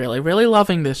I'm really, really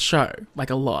loving this show. Like,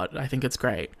 a lot. I think it's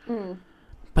great. Mm.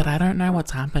 But I don't know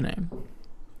what's happening.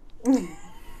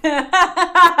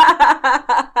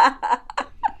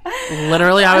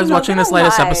 Literally, I was watching this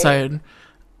latest episode,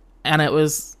 and it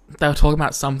was... They were talking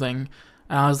about something,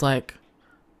 and I was like,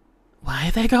 why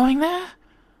are they going there?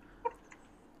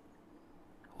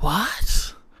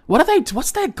 What? What are they...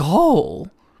 What's their goal?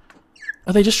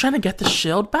 Are they just trying to get the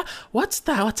shield back? What's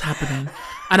that? What's happening?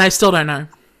 And I still don't know.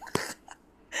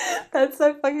 That's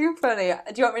so fucking funny.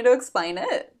 Do you want me to explain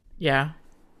it? Yeah.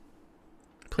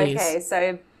 Please. Okay,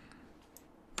 so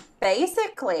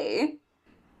basically,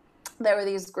 there were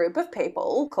these group of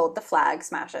people called the Flag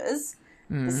Smashers.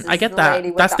 I get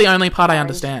that. That's the only part I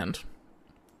understand.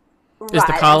 Right. Is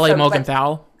the Carly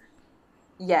Morgenthau.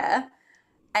 Yeah.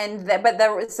 And they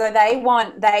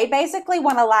basically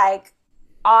want to like,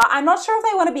 I'm not sure if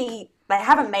they want to be, they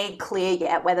haven't made clear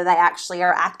yet whether they actually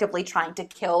are actively trying to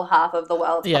kill half of the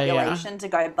world's population to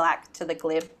go black to the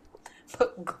glib.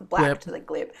 Black to the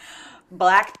glib.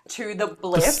 Black to the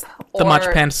blip. The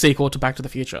much panned sequel to Back to the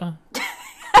Future.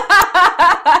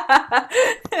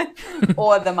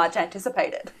 Or the much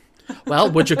anticipated. Well,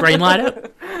 would you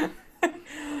greenlight it?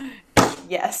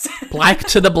 Yes. Black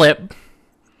to the blip.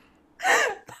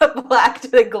 Black to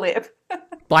the glib.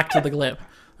 Black to the glib.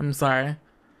 I'm sorry.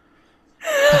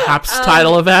 Perhaps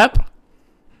title of ep?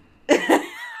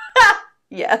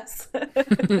 Yes.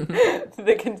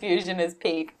 The confusion is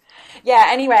peak. Yeah,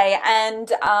 anyway,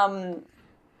 and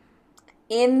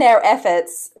in their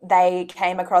efforts, they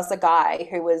came across a guy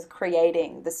who was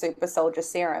creating the super soldier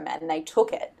serum, and they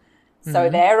took it. So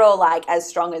they're all like as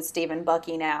strong as Stephen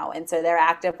Bucky now, and so they're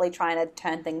actively trying to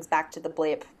turn things back to the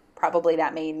blip. Probably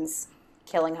that means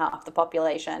killing half the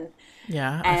population.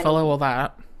 Yeah, I follow all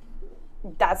that.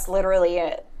 That's literally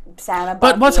it. Sam and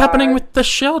Bucky. But what's happening with the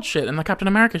Shield shit and the Captain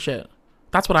America shit?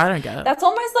 That's what I don't get. That's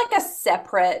almost like a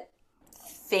separate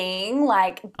thing.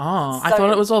 Like, I thought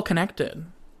it was all connected.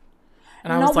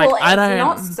 And I was like, I don't...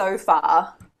 Not so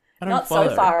far. I don't Not follow.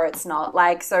 so far, it's not.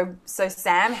 Like, so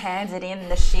Sam handed in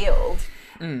the shield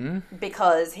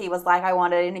because he was like, I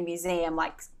want it in a museum.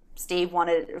 Like, Steve would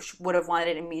have wanted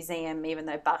it in a museum, even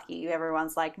though Bucky,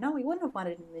 everyone's like, no, he wouldn't have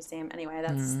wanted it in a museum. Anyway,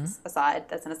 that's aside.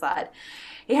 That's an aside.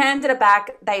 He handed it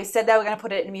back. They said they were going to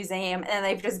put it in a museum, and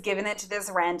they've just given it to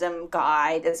this random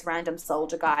guy, this random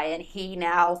soldier guy, and he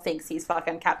now thinks he's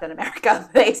fucking Captain America,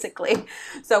 basically.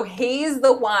 So he's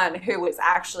the one who is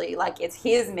actually, like, it's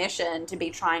his mission to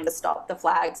be trying to stop the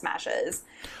Flag Smashers.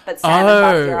 But Sam and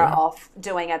Bucky are off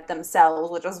doing it themselves,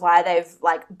 which is why they've,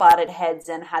 like, butted heads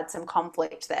and had some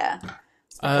conflict there.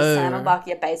 Because Sam and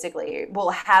Bucky are basically,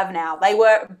 have now.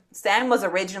 Sam was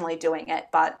originally doing it,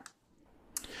 but...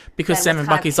 Because Sam and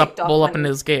Bucky's all up in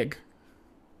his gig.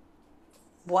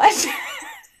 What?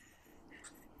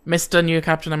 Mr. New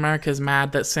Captain America's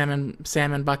mad that Sam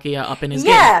and Bucky are up in his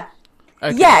gig.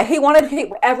 Okay. Yeah, he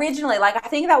originally, like, I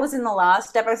think that was in the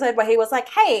last episode where he was like,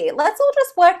 hey, let's all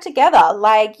just work together.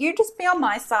 Like, you just be on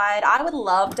my side. I would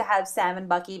love to have Sam and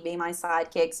Bucky be my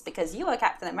sidekicks because you are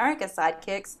Captain America's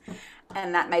sidekicks.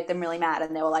 And that made them really mad.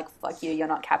 And they were like, fuck you, you're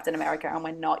not Captain America and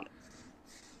we're not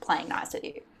playing nice with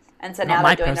you. And so now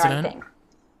they're doing their own thing.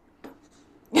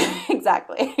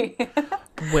 Exactly.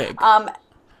 Wig.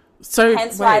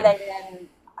 Hence why they then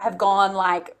have gone,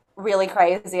 like, really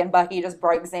crazy, and Bucky just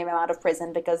broke Zemo out of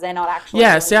prison because they're not actually...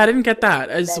 Yeah, see, I didn't get that.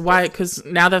 Is why, because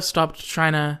now they've stopped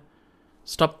trying to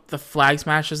stop the Flag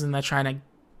Smashers and they're trying to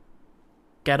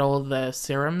get all the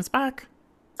serums back?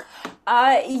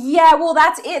 Yeah, well,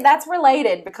 that's it. That's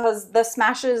related because the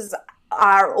Smashers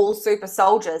are all super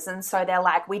soldiers, and so they're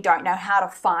like, we don't know how to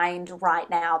find right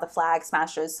now the Flag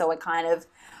Smashers, so we're kind of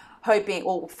hoping,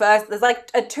 well, first, there's like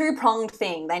a two-pronged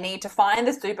thing. They need to find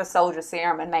the super soldier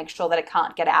serum and make sure that it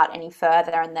can't get out any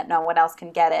further and that no one else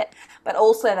can get it, but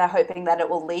also they're hoping that it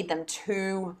will lead them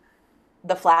to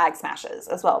the Flag Smashers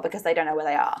as well because they don't know where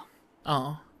they are.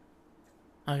 Oh.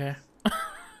 Okay.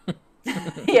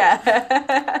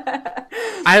 Yeah.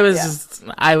 I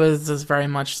was just very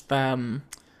much the,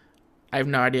 I have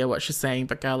no idea what she's saying,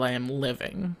 but girl, I am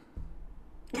living.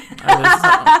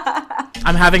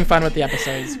 I'm having fun with the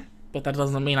episodes, but that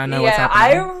doesn't mean I know what's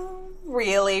happening. I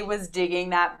really was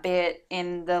digging that bit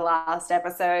in the last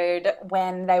episode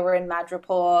when they were in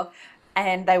Madripoor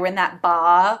and they were in that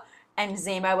bar and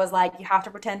Zemo was like, you have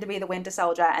to pretend to be the Winter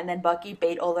Soldier, and then Bucky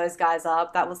beat all those guys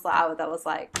up. That was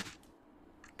like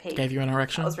peak. Gave you an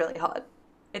erection? That was really hot.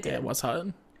 It did. Yeah, it was hot.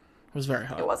 It was very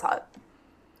hot. It was hot.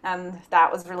 And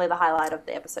that was really the highlight of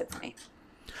the episode for me.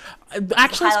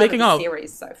 Actually, speaking of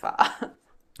series so far.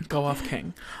 Go off,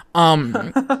 King.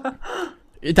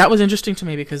 That was interesting to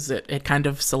me because it kind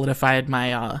of solidified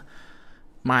my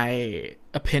my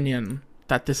opinion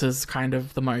that this is kind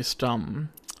of the most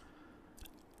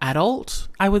adult,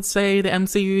 I would say, the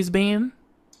MCU's been.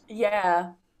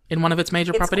 Yeah. In one of its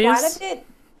major properties. Quite a bit.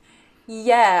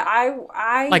 Yeah,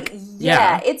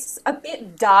 it's a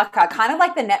bit darker, kind of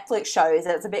like the Netflix shows.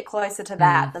 It's a bit closer to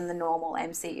that than the normal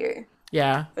MCU.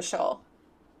 Yeah. For sure.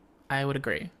 I would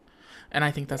agree. And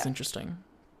I think that's interesting.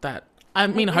 That, I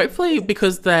mean, hopefully,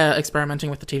 because they're experimenting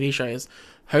with the TV shows,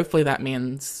 hopefully that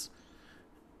means,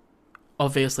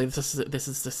 obviously, this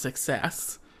is a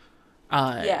success.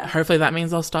 Hopefully that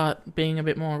means they'll start being a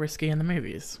bit more risky in the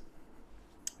movies.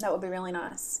 That would be really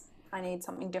nice. I need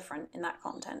something different in that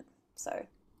content. So.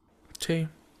 Okay,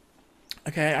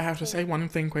 I have to say one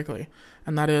thing quickly,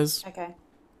 and that is... Okay.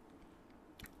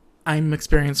 I'm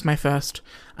experiencing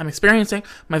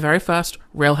my very first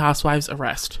Real Housewives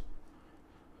arrest.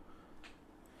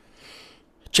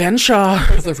 Jen Shah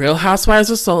of the Real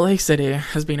Housewives of Salt Lake City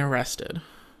has been arrested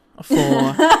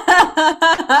for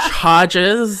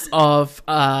charges of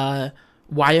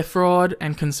wire fraud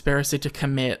and conspiracy to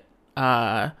commit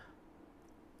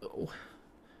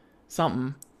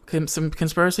some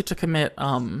conspiracy to commit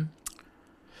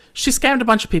she scammed a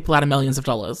bunch of people out of millions of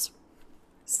dollars.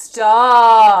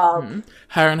 Stop.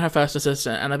 Her and her first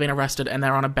assistant, and they've been arrested, and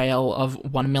they're on a bail of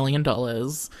 $1 million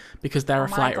because they're a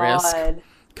flight risk.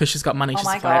 Because she's got money, she's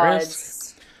a flight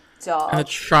risk. Stop. And the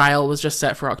trial was just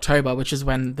set for October, which is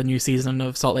when the new season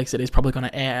of Salt Lake City is probably going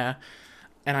to air.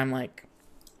 And I'm like,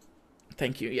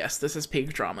 thank you. Yes, this is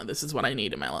peak drama. This is what I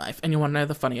need in my life. And you want to know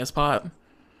the funniest part?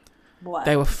 What?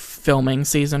 They were filming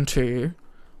season 2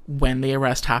 when the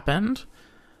arrest happened.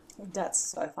 That's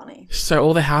so funny. So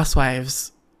all the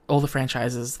housewives, all the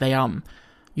franchises, they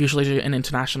usually do an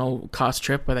international cast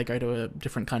trip where they go to a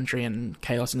different country and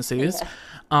chaos ensues.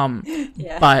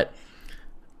 Yeah. But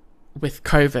with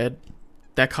COVID,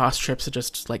 their cast trips are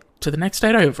just like to the next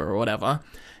state over or whatever.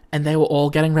 And they were all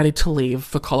getting ready to leave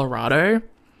for Colorado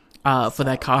for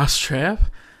their cast trip.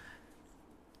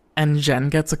 And Jen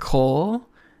gets a call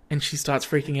and she starts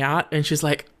freaking out. And she's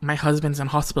like, my husband's in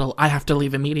hospital. I have to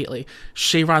leave immediately.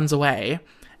 She runs away.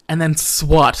 And then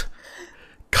SWAT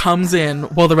comes in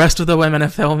while the rest of the women are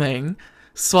filming.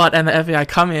 SWAT and the FBI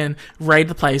come in, raid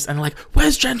the place, and like,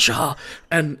 where's Jen Shah?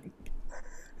 And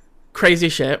crazy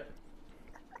shit.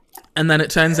 And then it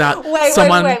turns out Wait.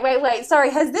 Sorry,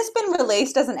 has this been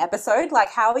released as an episode? Like,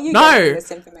 how are you getting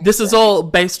this information? This is all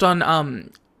based on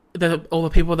all the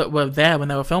people that were there when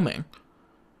they were filming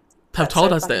have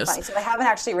told us this. Funny. So they haven't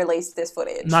actually released this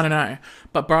footage. No.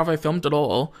 But Bravo filmed it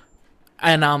all.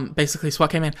 And basically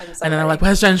SWAT came in and then they're like,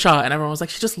 where's Jen Shah? And everyone was like,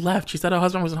 she just left. She said her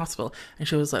husband was in hospital. And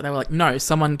she was like, they were like, no,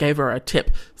 someone gave her a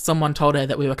tip. Someone told her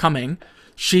that we were coming.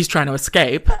 She's trying to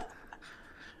escape.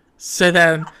 So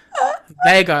then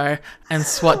they go and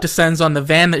SWAT descends on the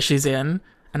van that she's in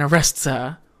and arrests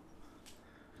her.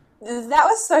 That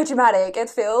was so dramatic. It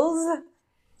feels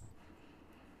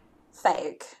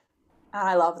fake. And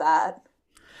I love that.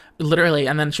 Literally.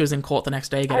 And then she was in court the next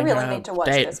day getting her I really need to watch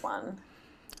this one.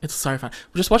 It's so fun.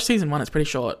 Just watch season 1. It's pretty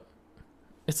short.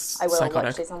 It's I will psychotic.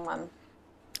 watch season 1.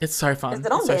 It's so fun. Is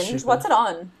it on It's so Binge? stupid. What's it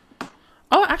on?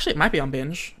 Oh, actually, it might be on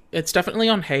Binge. It's definitely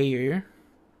on Hayu.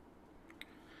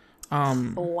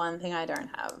 One thing I don't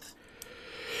have.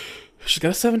 She's got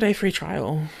a 7-day free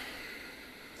trial.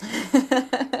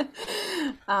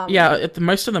 Yeah,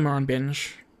 most of them are on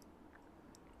Binge.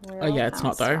 Real Oh, yeah, it's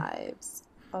not, though. Housewives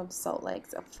of Salt Lake.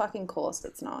 Of fucking course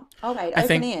it's not. Oh, wait.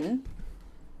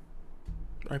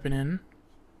 Open in.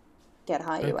 Get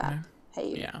Hayu app.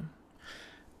 Hayu. Yeah.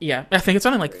 Yeah, I think it's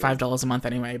only like $5 a month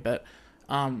anyway, but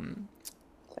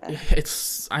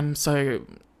it's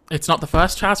not the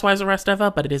first Housewives arrest ever,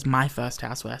 but it is my first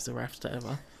Housewives arrest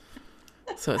ever.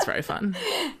 So it's very fun.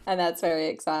 And that's very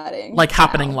exciting. Like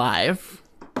happening live.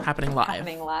 Happening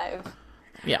live.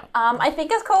 Yeah. I think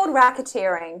it's called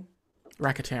racketeering.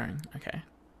 Racketeering. Okay.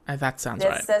 That sounds This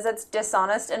right. says it's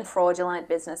dishonest and fraudulent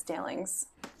business dealings.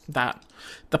 That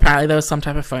apparently there was some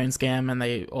type of phone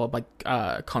scam or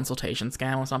like consultation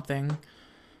scam or something.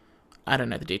 I don't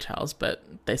know the details, but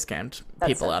they scammed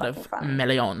people so out fucking of funny.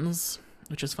 millions,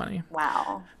 which is funny.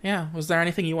 Wow. Yeah. Was there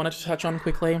anything you wanted to touch on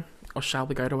quickly, or shall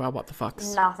we go to our what the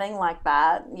fucks? Nothing like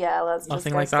that. Yeah, let's just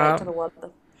Nothing go like straight that? to the what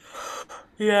the...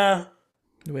 Yeah.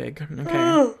 Wig.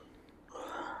 Okay.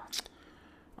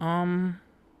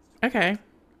 Okay.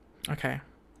 Okay.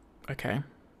 Okay.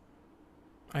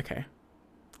 Okay.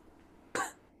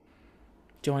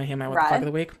 Do you want to hear my what the fuck Right. of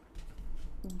the week?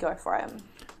 Go for it.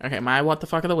 Okay, my what the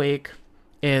fuck of the week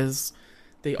is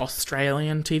the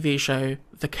Australian TV show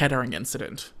The Kettering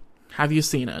Incident. Have you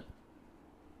seen it?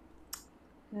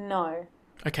 No.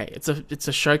 Okay, it's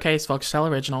a showcase Foxtel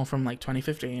original from like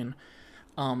 2015.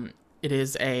 It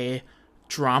is a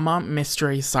drama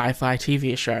mystery sci-fi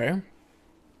TV show.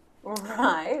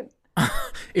 Right.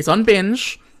 It's on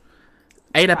Binge.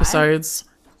 8 episodes.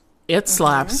 It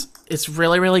slaps. It's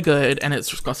really, really good, and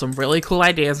it's got some really cool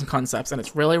ideas and concepts, and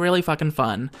it's really, really fucking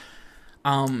fun.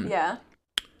 Yeah.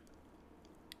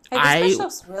 Hey, I- this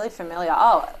looks really familiar.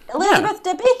 Oh, Elizabeth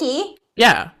Debicki.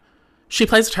 Yeah. She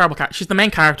plays a terrible character. She's the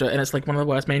main character, and it's like one of the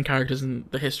worst main characters in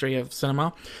the history of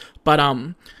cinema. But,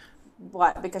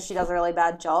 What, because she does a really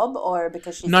bad job, or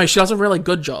because she's... no, she does a really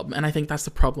good job, and I think that's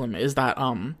the problem, is that,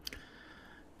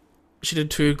 she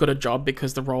did too good a job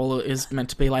because the role is meant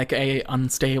to be like a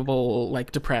unstable,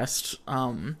 like depressed,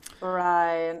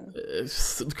 Right.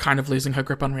 kind of losing her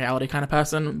grip on reality kind of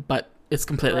person, but it's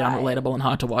completely Right. unrelatable and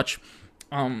hard to watch.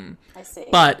 I see.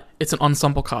 But it's an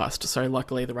ensemble cast, so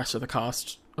luckily the rest of the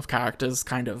cast of characters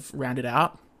kind of round it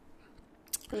out.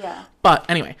 Yeah. But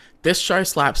anyway, this show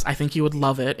slaps. I think you would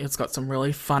love it. It's got some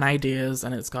really fun ideas,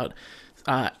 and it's got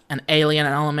an alien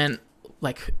element.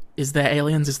 Like, is there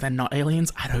aliens? Is there not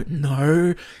aliens? I don't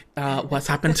know. What's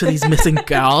happened to these missing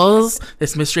girls?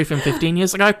 This mystery from 15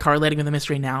 years ago, correlating with the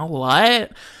mystery now.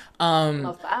 What?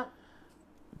 Love that.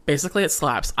 Basically, it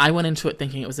slaps. I went into it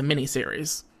thinking it was a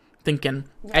mini-series. Thinking,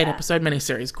 8-episode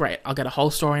mini-series, great. I'll get a whole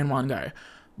story in one go.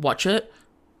 Watch it.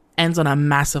 Ends on a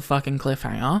massive fucking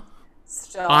cliffhanger.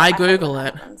 Still, I hate Google when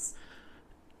it. that happens.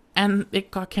 And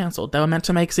it got cancelled. They were meant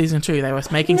to make season 2. They were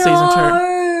making season 2.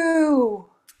 No!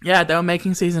 Yeah, they were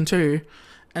making season 2.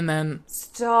 And then...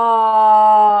 Stop.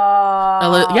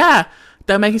 yeah,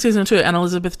 they were making season 2, and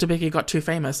Elizabeth Debicki got too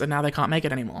famous, and now they can't make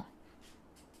it anymore.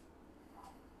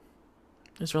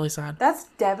 It's really sad. That's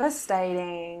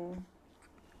devastating.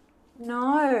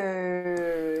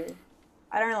 No.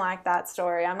 I don't like that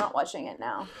story. I'm not watching it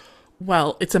now.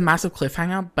 Well, it's a massive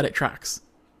cliffhanger, but it tracks.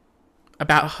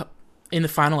 In the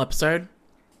final episode,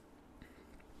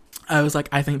 I was like,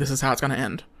 I think this is how it's going to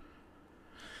end.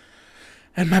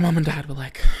 And my mom and dad were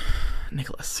like,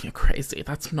 Nicholas, you're crazy.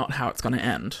 That's not how it's going to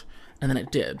end. And then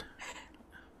it did.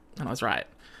 And I was right.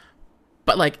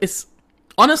 But, like,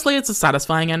 honestly, it's a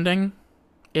satisfying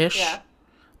ending-ish. Yeah.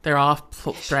 There are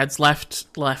threads left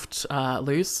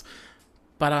loose.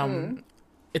 But,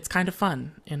 it's kind of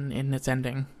fun in its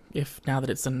ending, now that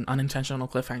it's an unintentional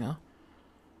cliffhanger.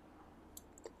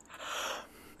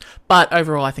 But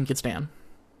overall, I think it's Dan.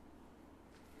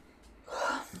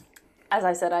 As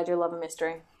I said, I do love a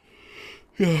mystery.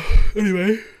 Yeah,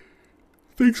 anyway.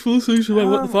 Thanks for listening to my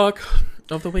What the Fuck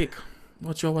of the Week.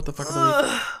 What's your What the Fuck of the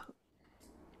Week?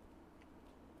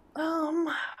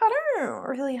 I don't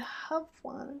really have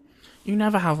one. You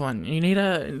never have one. You need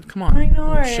a... Come on. I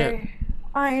know. Oh, shit.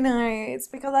 I know. It's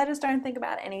because I just don't think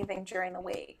about anything during the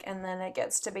week, and then it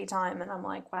gets to be time, and I'm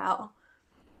like, wow.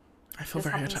 I feel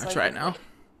This very happens attacked so right now.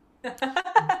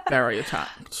 Very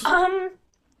attacked.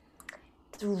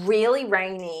 It's really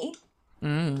rainy,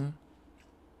 and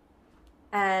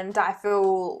I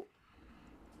feel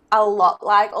a lot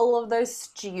like all of those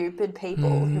stupid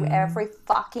people who every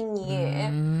fucking year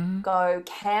go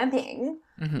camping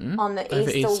on the Over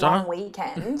Easter Easter. long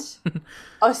weekend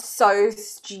are so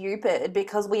stupid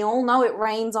because we all know it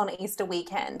rains on Easter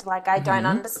weekend. Like, I don't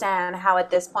understand how at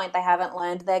this point they haven't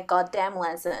learned their goddamn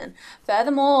lesson.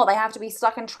 Furthermore, they have to be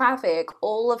stuck in traffic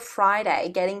all of Friday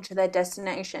getting to their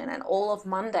destination and all of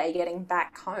Monday getting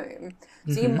back home.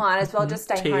 So you might as well just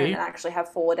stay Tea. home and actually have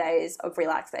 4 days of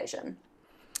relaxation.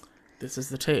 This is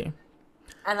the tea.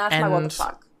 And that's my what the And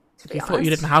fuck. To be You thought you honest.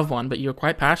 didn't have one, but you were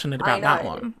quite passionate I about know. that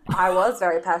one. I was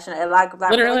very passionate. Like, that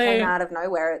really Literally. came out of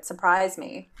nowhere. It surprised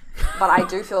me. But I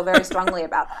do feel very strongly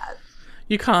about that.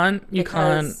 You can't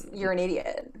Because you're an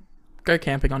idiot. go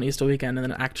camping on Easter weekend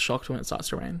and then act shocked when it starts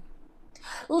to rain.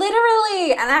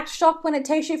 Literally. And act shocked when it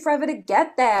takes you forever to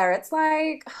get there. It's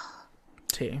like,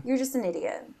 Tea. you're just an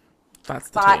idiot. That's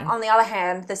the But tea. on the other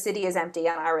hand, the city is empty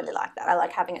and I really like that. I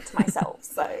like having it to myself.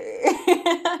 So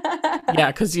Yeah,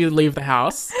 because you leave the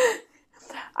house.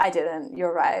 I didn't.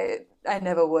 You're right. I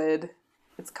never would.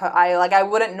 I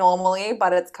wouldn't normally,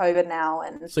 but it's COVID now,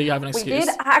 and So you have an we excuse.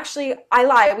 did actually. I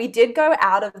lie. We did go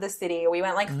out of the city. We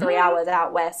went like 3 hours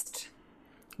out west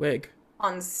Wig.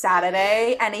 on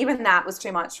Saturday, and even that was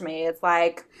too much for me. It's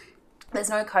like there's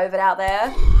no COVID out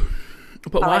there,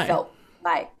 But why? I felt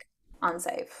like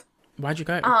unsafe. Why'd you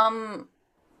go?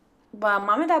 Well,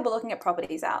 mum and dad were looking at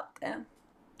properties out there,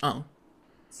 oh.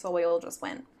 so we all just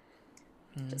went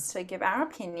just to give our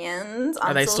opinions.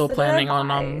 Are they still unsolicited planning on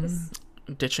advice.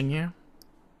 ditching you?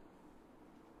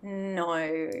 No,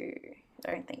 I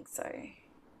don't think so.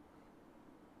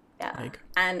 Yeah, Like-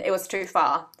 and it was too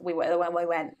far.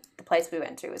 The place we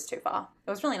went to was too far. It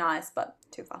was really nice, but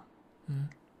too far.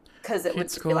 Because it would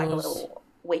Kids' just be like a schools. little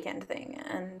weekend thing,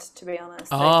 and to be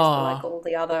honest, they just Oh. feel like all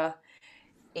the other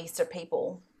Easter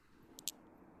people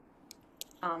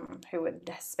who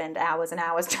would spend hours and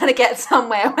hours trying to get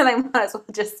somewhere when they might as well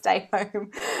just stay home.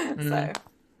 So,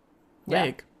 yeah.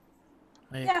 Wig.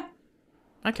 yeah.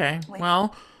 Okay.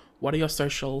 Well, what are your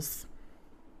socials?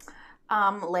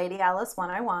 Lady Alice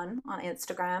 101 on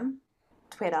Instagram,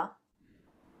 Twitter,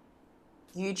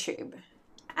 YouTube,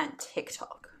 and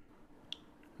TikTok.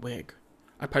 Wig.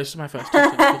 I posted my first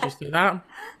TikTok. Did you see that?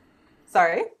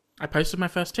 Sorry? I posted my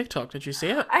first TikTok. Did you see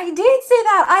it? I did see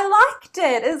that. I liked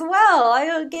it as well.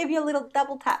 I gave you a little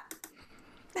double tap.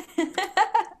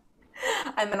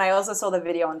 And then I also saw the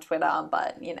video on Twitter,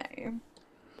 but, you know,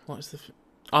 What was the...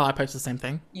 Oh, I posted the same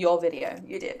thing. your video,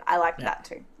 you did. I liked that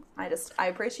too. I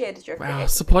appreciated your Wow, creativity.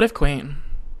 supportive queen.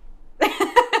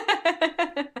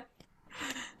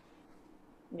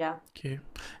 Yeah. Cute.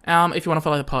 If you want to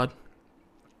follow the pod,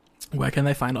 where can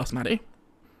they find us, Maddie?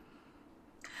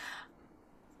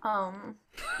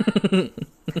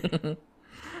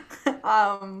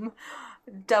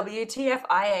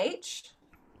 WTFIH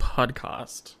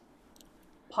Podcast.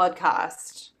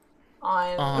 podcast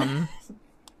on On...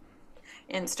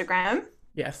 Instagram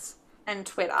yes. and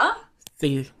Twitter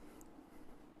The...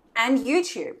 and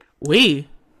YouTube. We.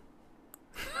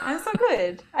 I'm so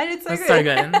good. I did so That's good. so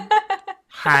good.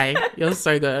 Hi. You're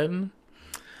so good.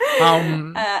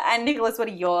 And Nicholas, what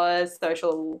are your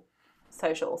social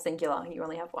singular? You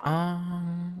only have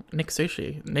one. Nick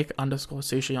Sushi.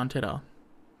 Nick_sushi on Twitter.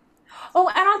 Oh,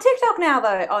 and on TikTok now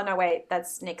though. Oh no, wait,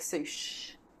 that's Nick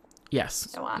Sush. Yes.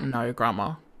 So on. No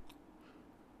grammar.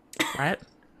 Right?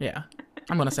 Yeah.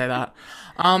 I'm gonna say that.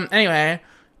 Anyway,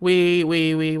 we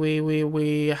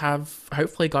have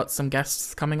hopefully got some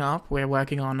guests coming up. We're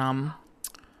working on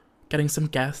getting some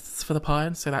guests for the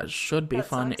pod, so that should be That's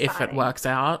so fun if it exciting. works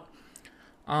out.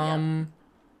 And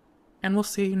we'll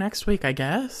see you next week, I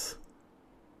guess.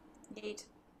 Yeet.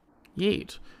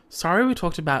 Yeet. Sorry we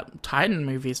talked about Titan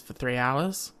movies for 3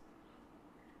 hours.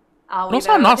 We also,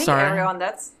 know. I'm not I think sorry. Everyone,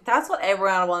 that's what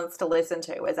everyone wants to listen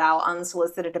to is our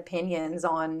unsolicited opinions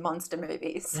on monster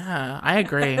movies. Yeah, I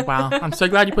agree. Wow. I'm so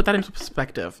glad you put that into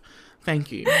perspective. Thank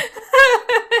you.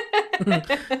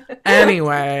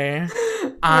 Anyway,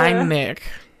 I'm Nick.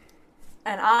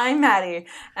 And I'm Maddie.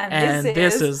 And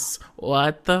this is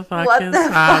What the Fuck What is the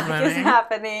Fuck Happening? is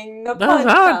Happening? The The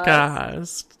podcast.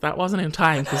 podcast. That wasn't in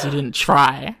time because you didn't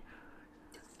try.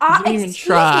 didn't even Excuse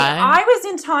try. me, I was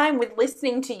in time with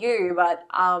listening to you, but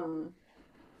I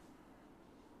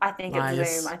think it's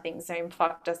Lies. Zoom. I think Zoom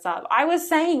fucked us up. I was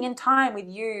saying in time with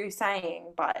you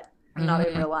saying, but not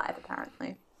in real life,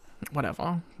 apparently.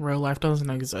 Whatever. Real life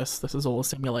doesn't exist. This is all a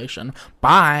simulation.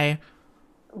 Bye.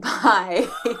 Bye.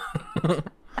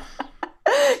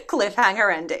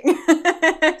 Cliffhanger ending.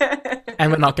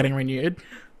 And we're not getting renewed.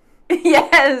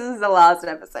 Yes, this is the last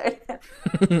episode.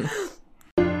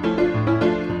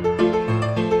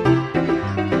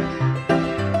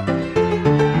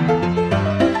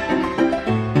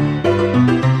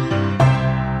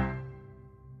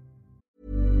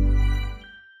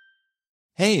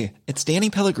 Hey, it's Danny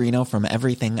Pellegrino from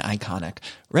Everything Iconic.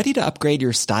 Ready to upgrade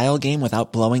your style game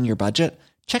without blowing your budget?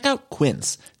 Check out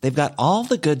Quince. They've got all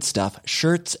the good stuff,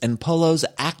 shirts and polos,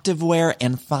 activewear,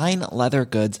 and fine leather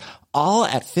goods, all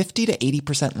at 50 to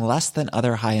 80% less than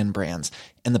other high-end brands.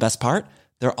 And the best part?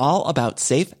 They're all about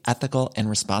safe, ethical, and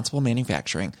responsible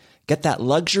manufacturing. Get that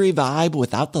luxury vibe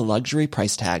without the luxury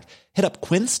price tag. Hit up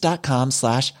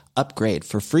quince.com/upgrade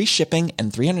for free shipping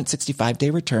and 365-day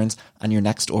returns on your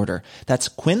next order. That's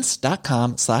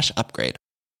quince.com/upgrade.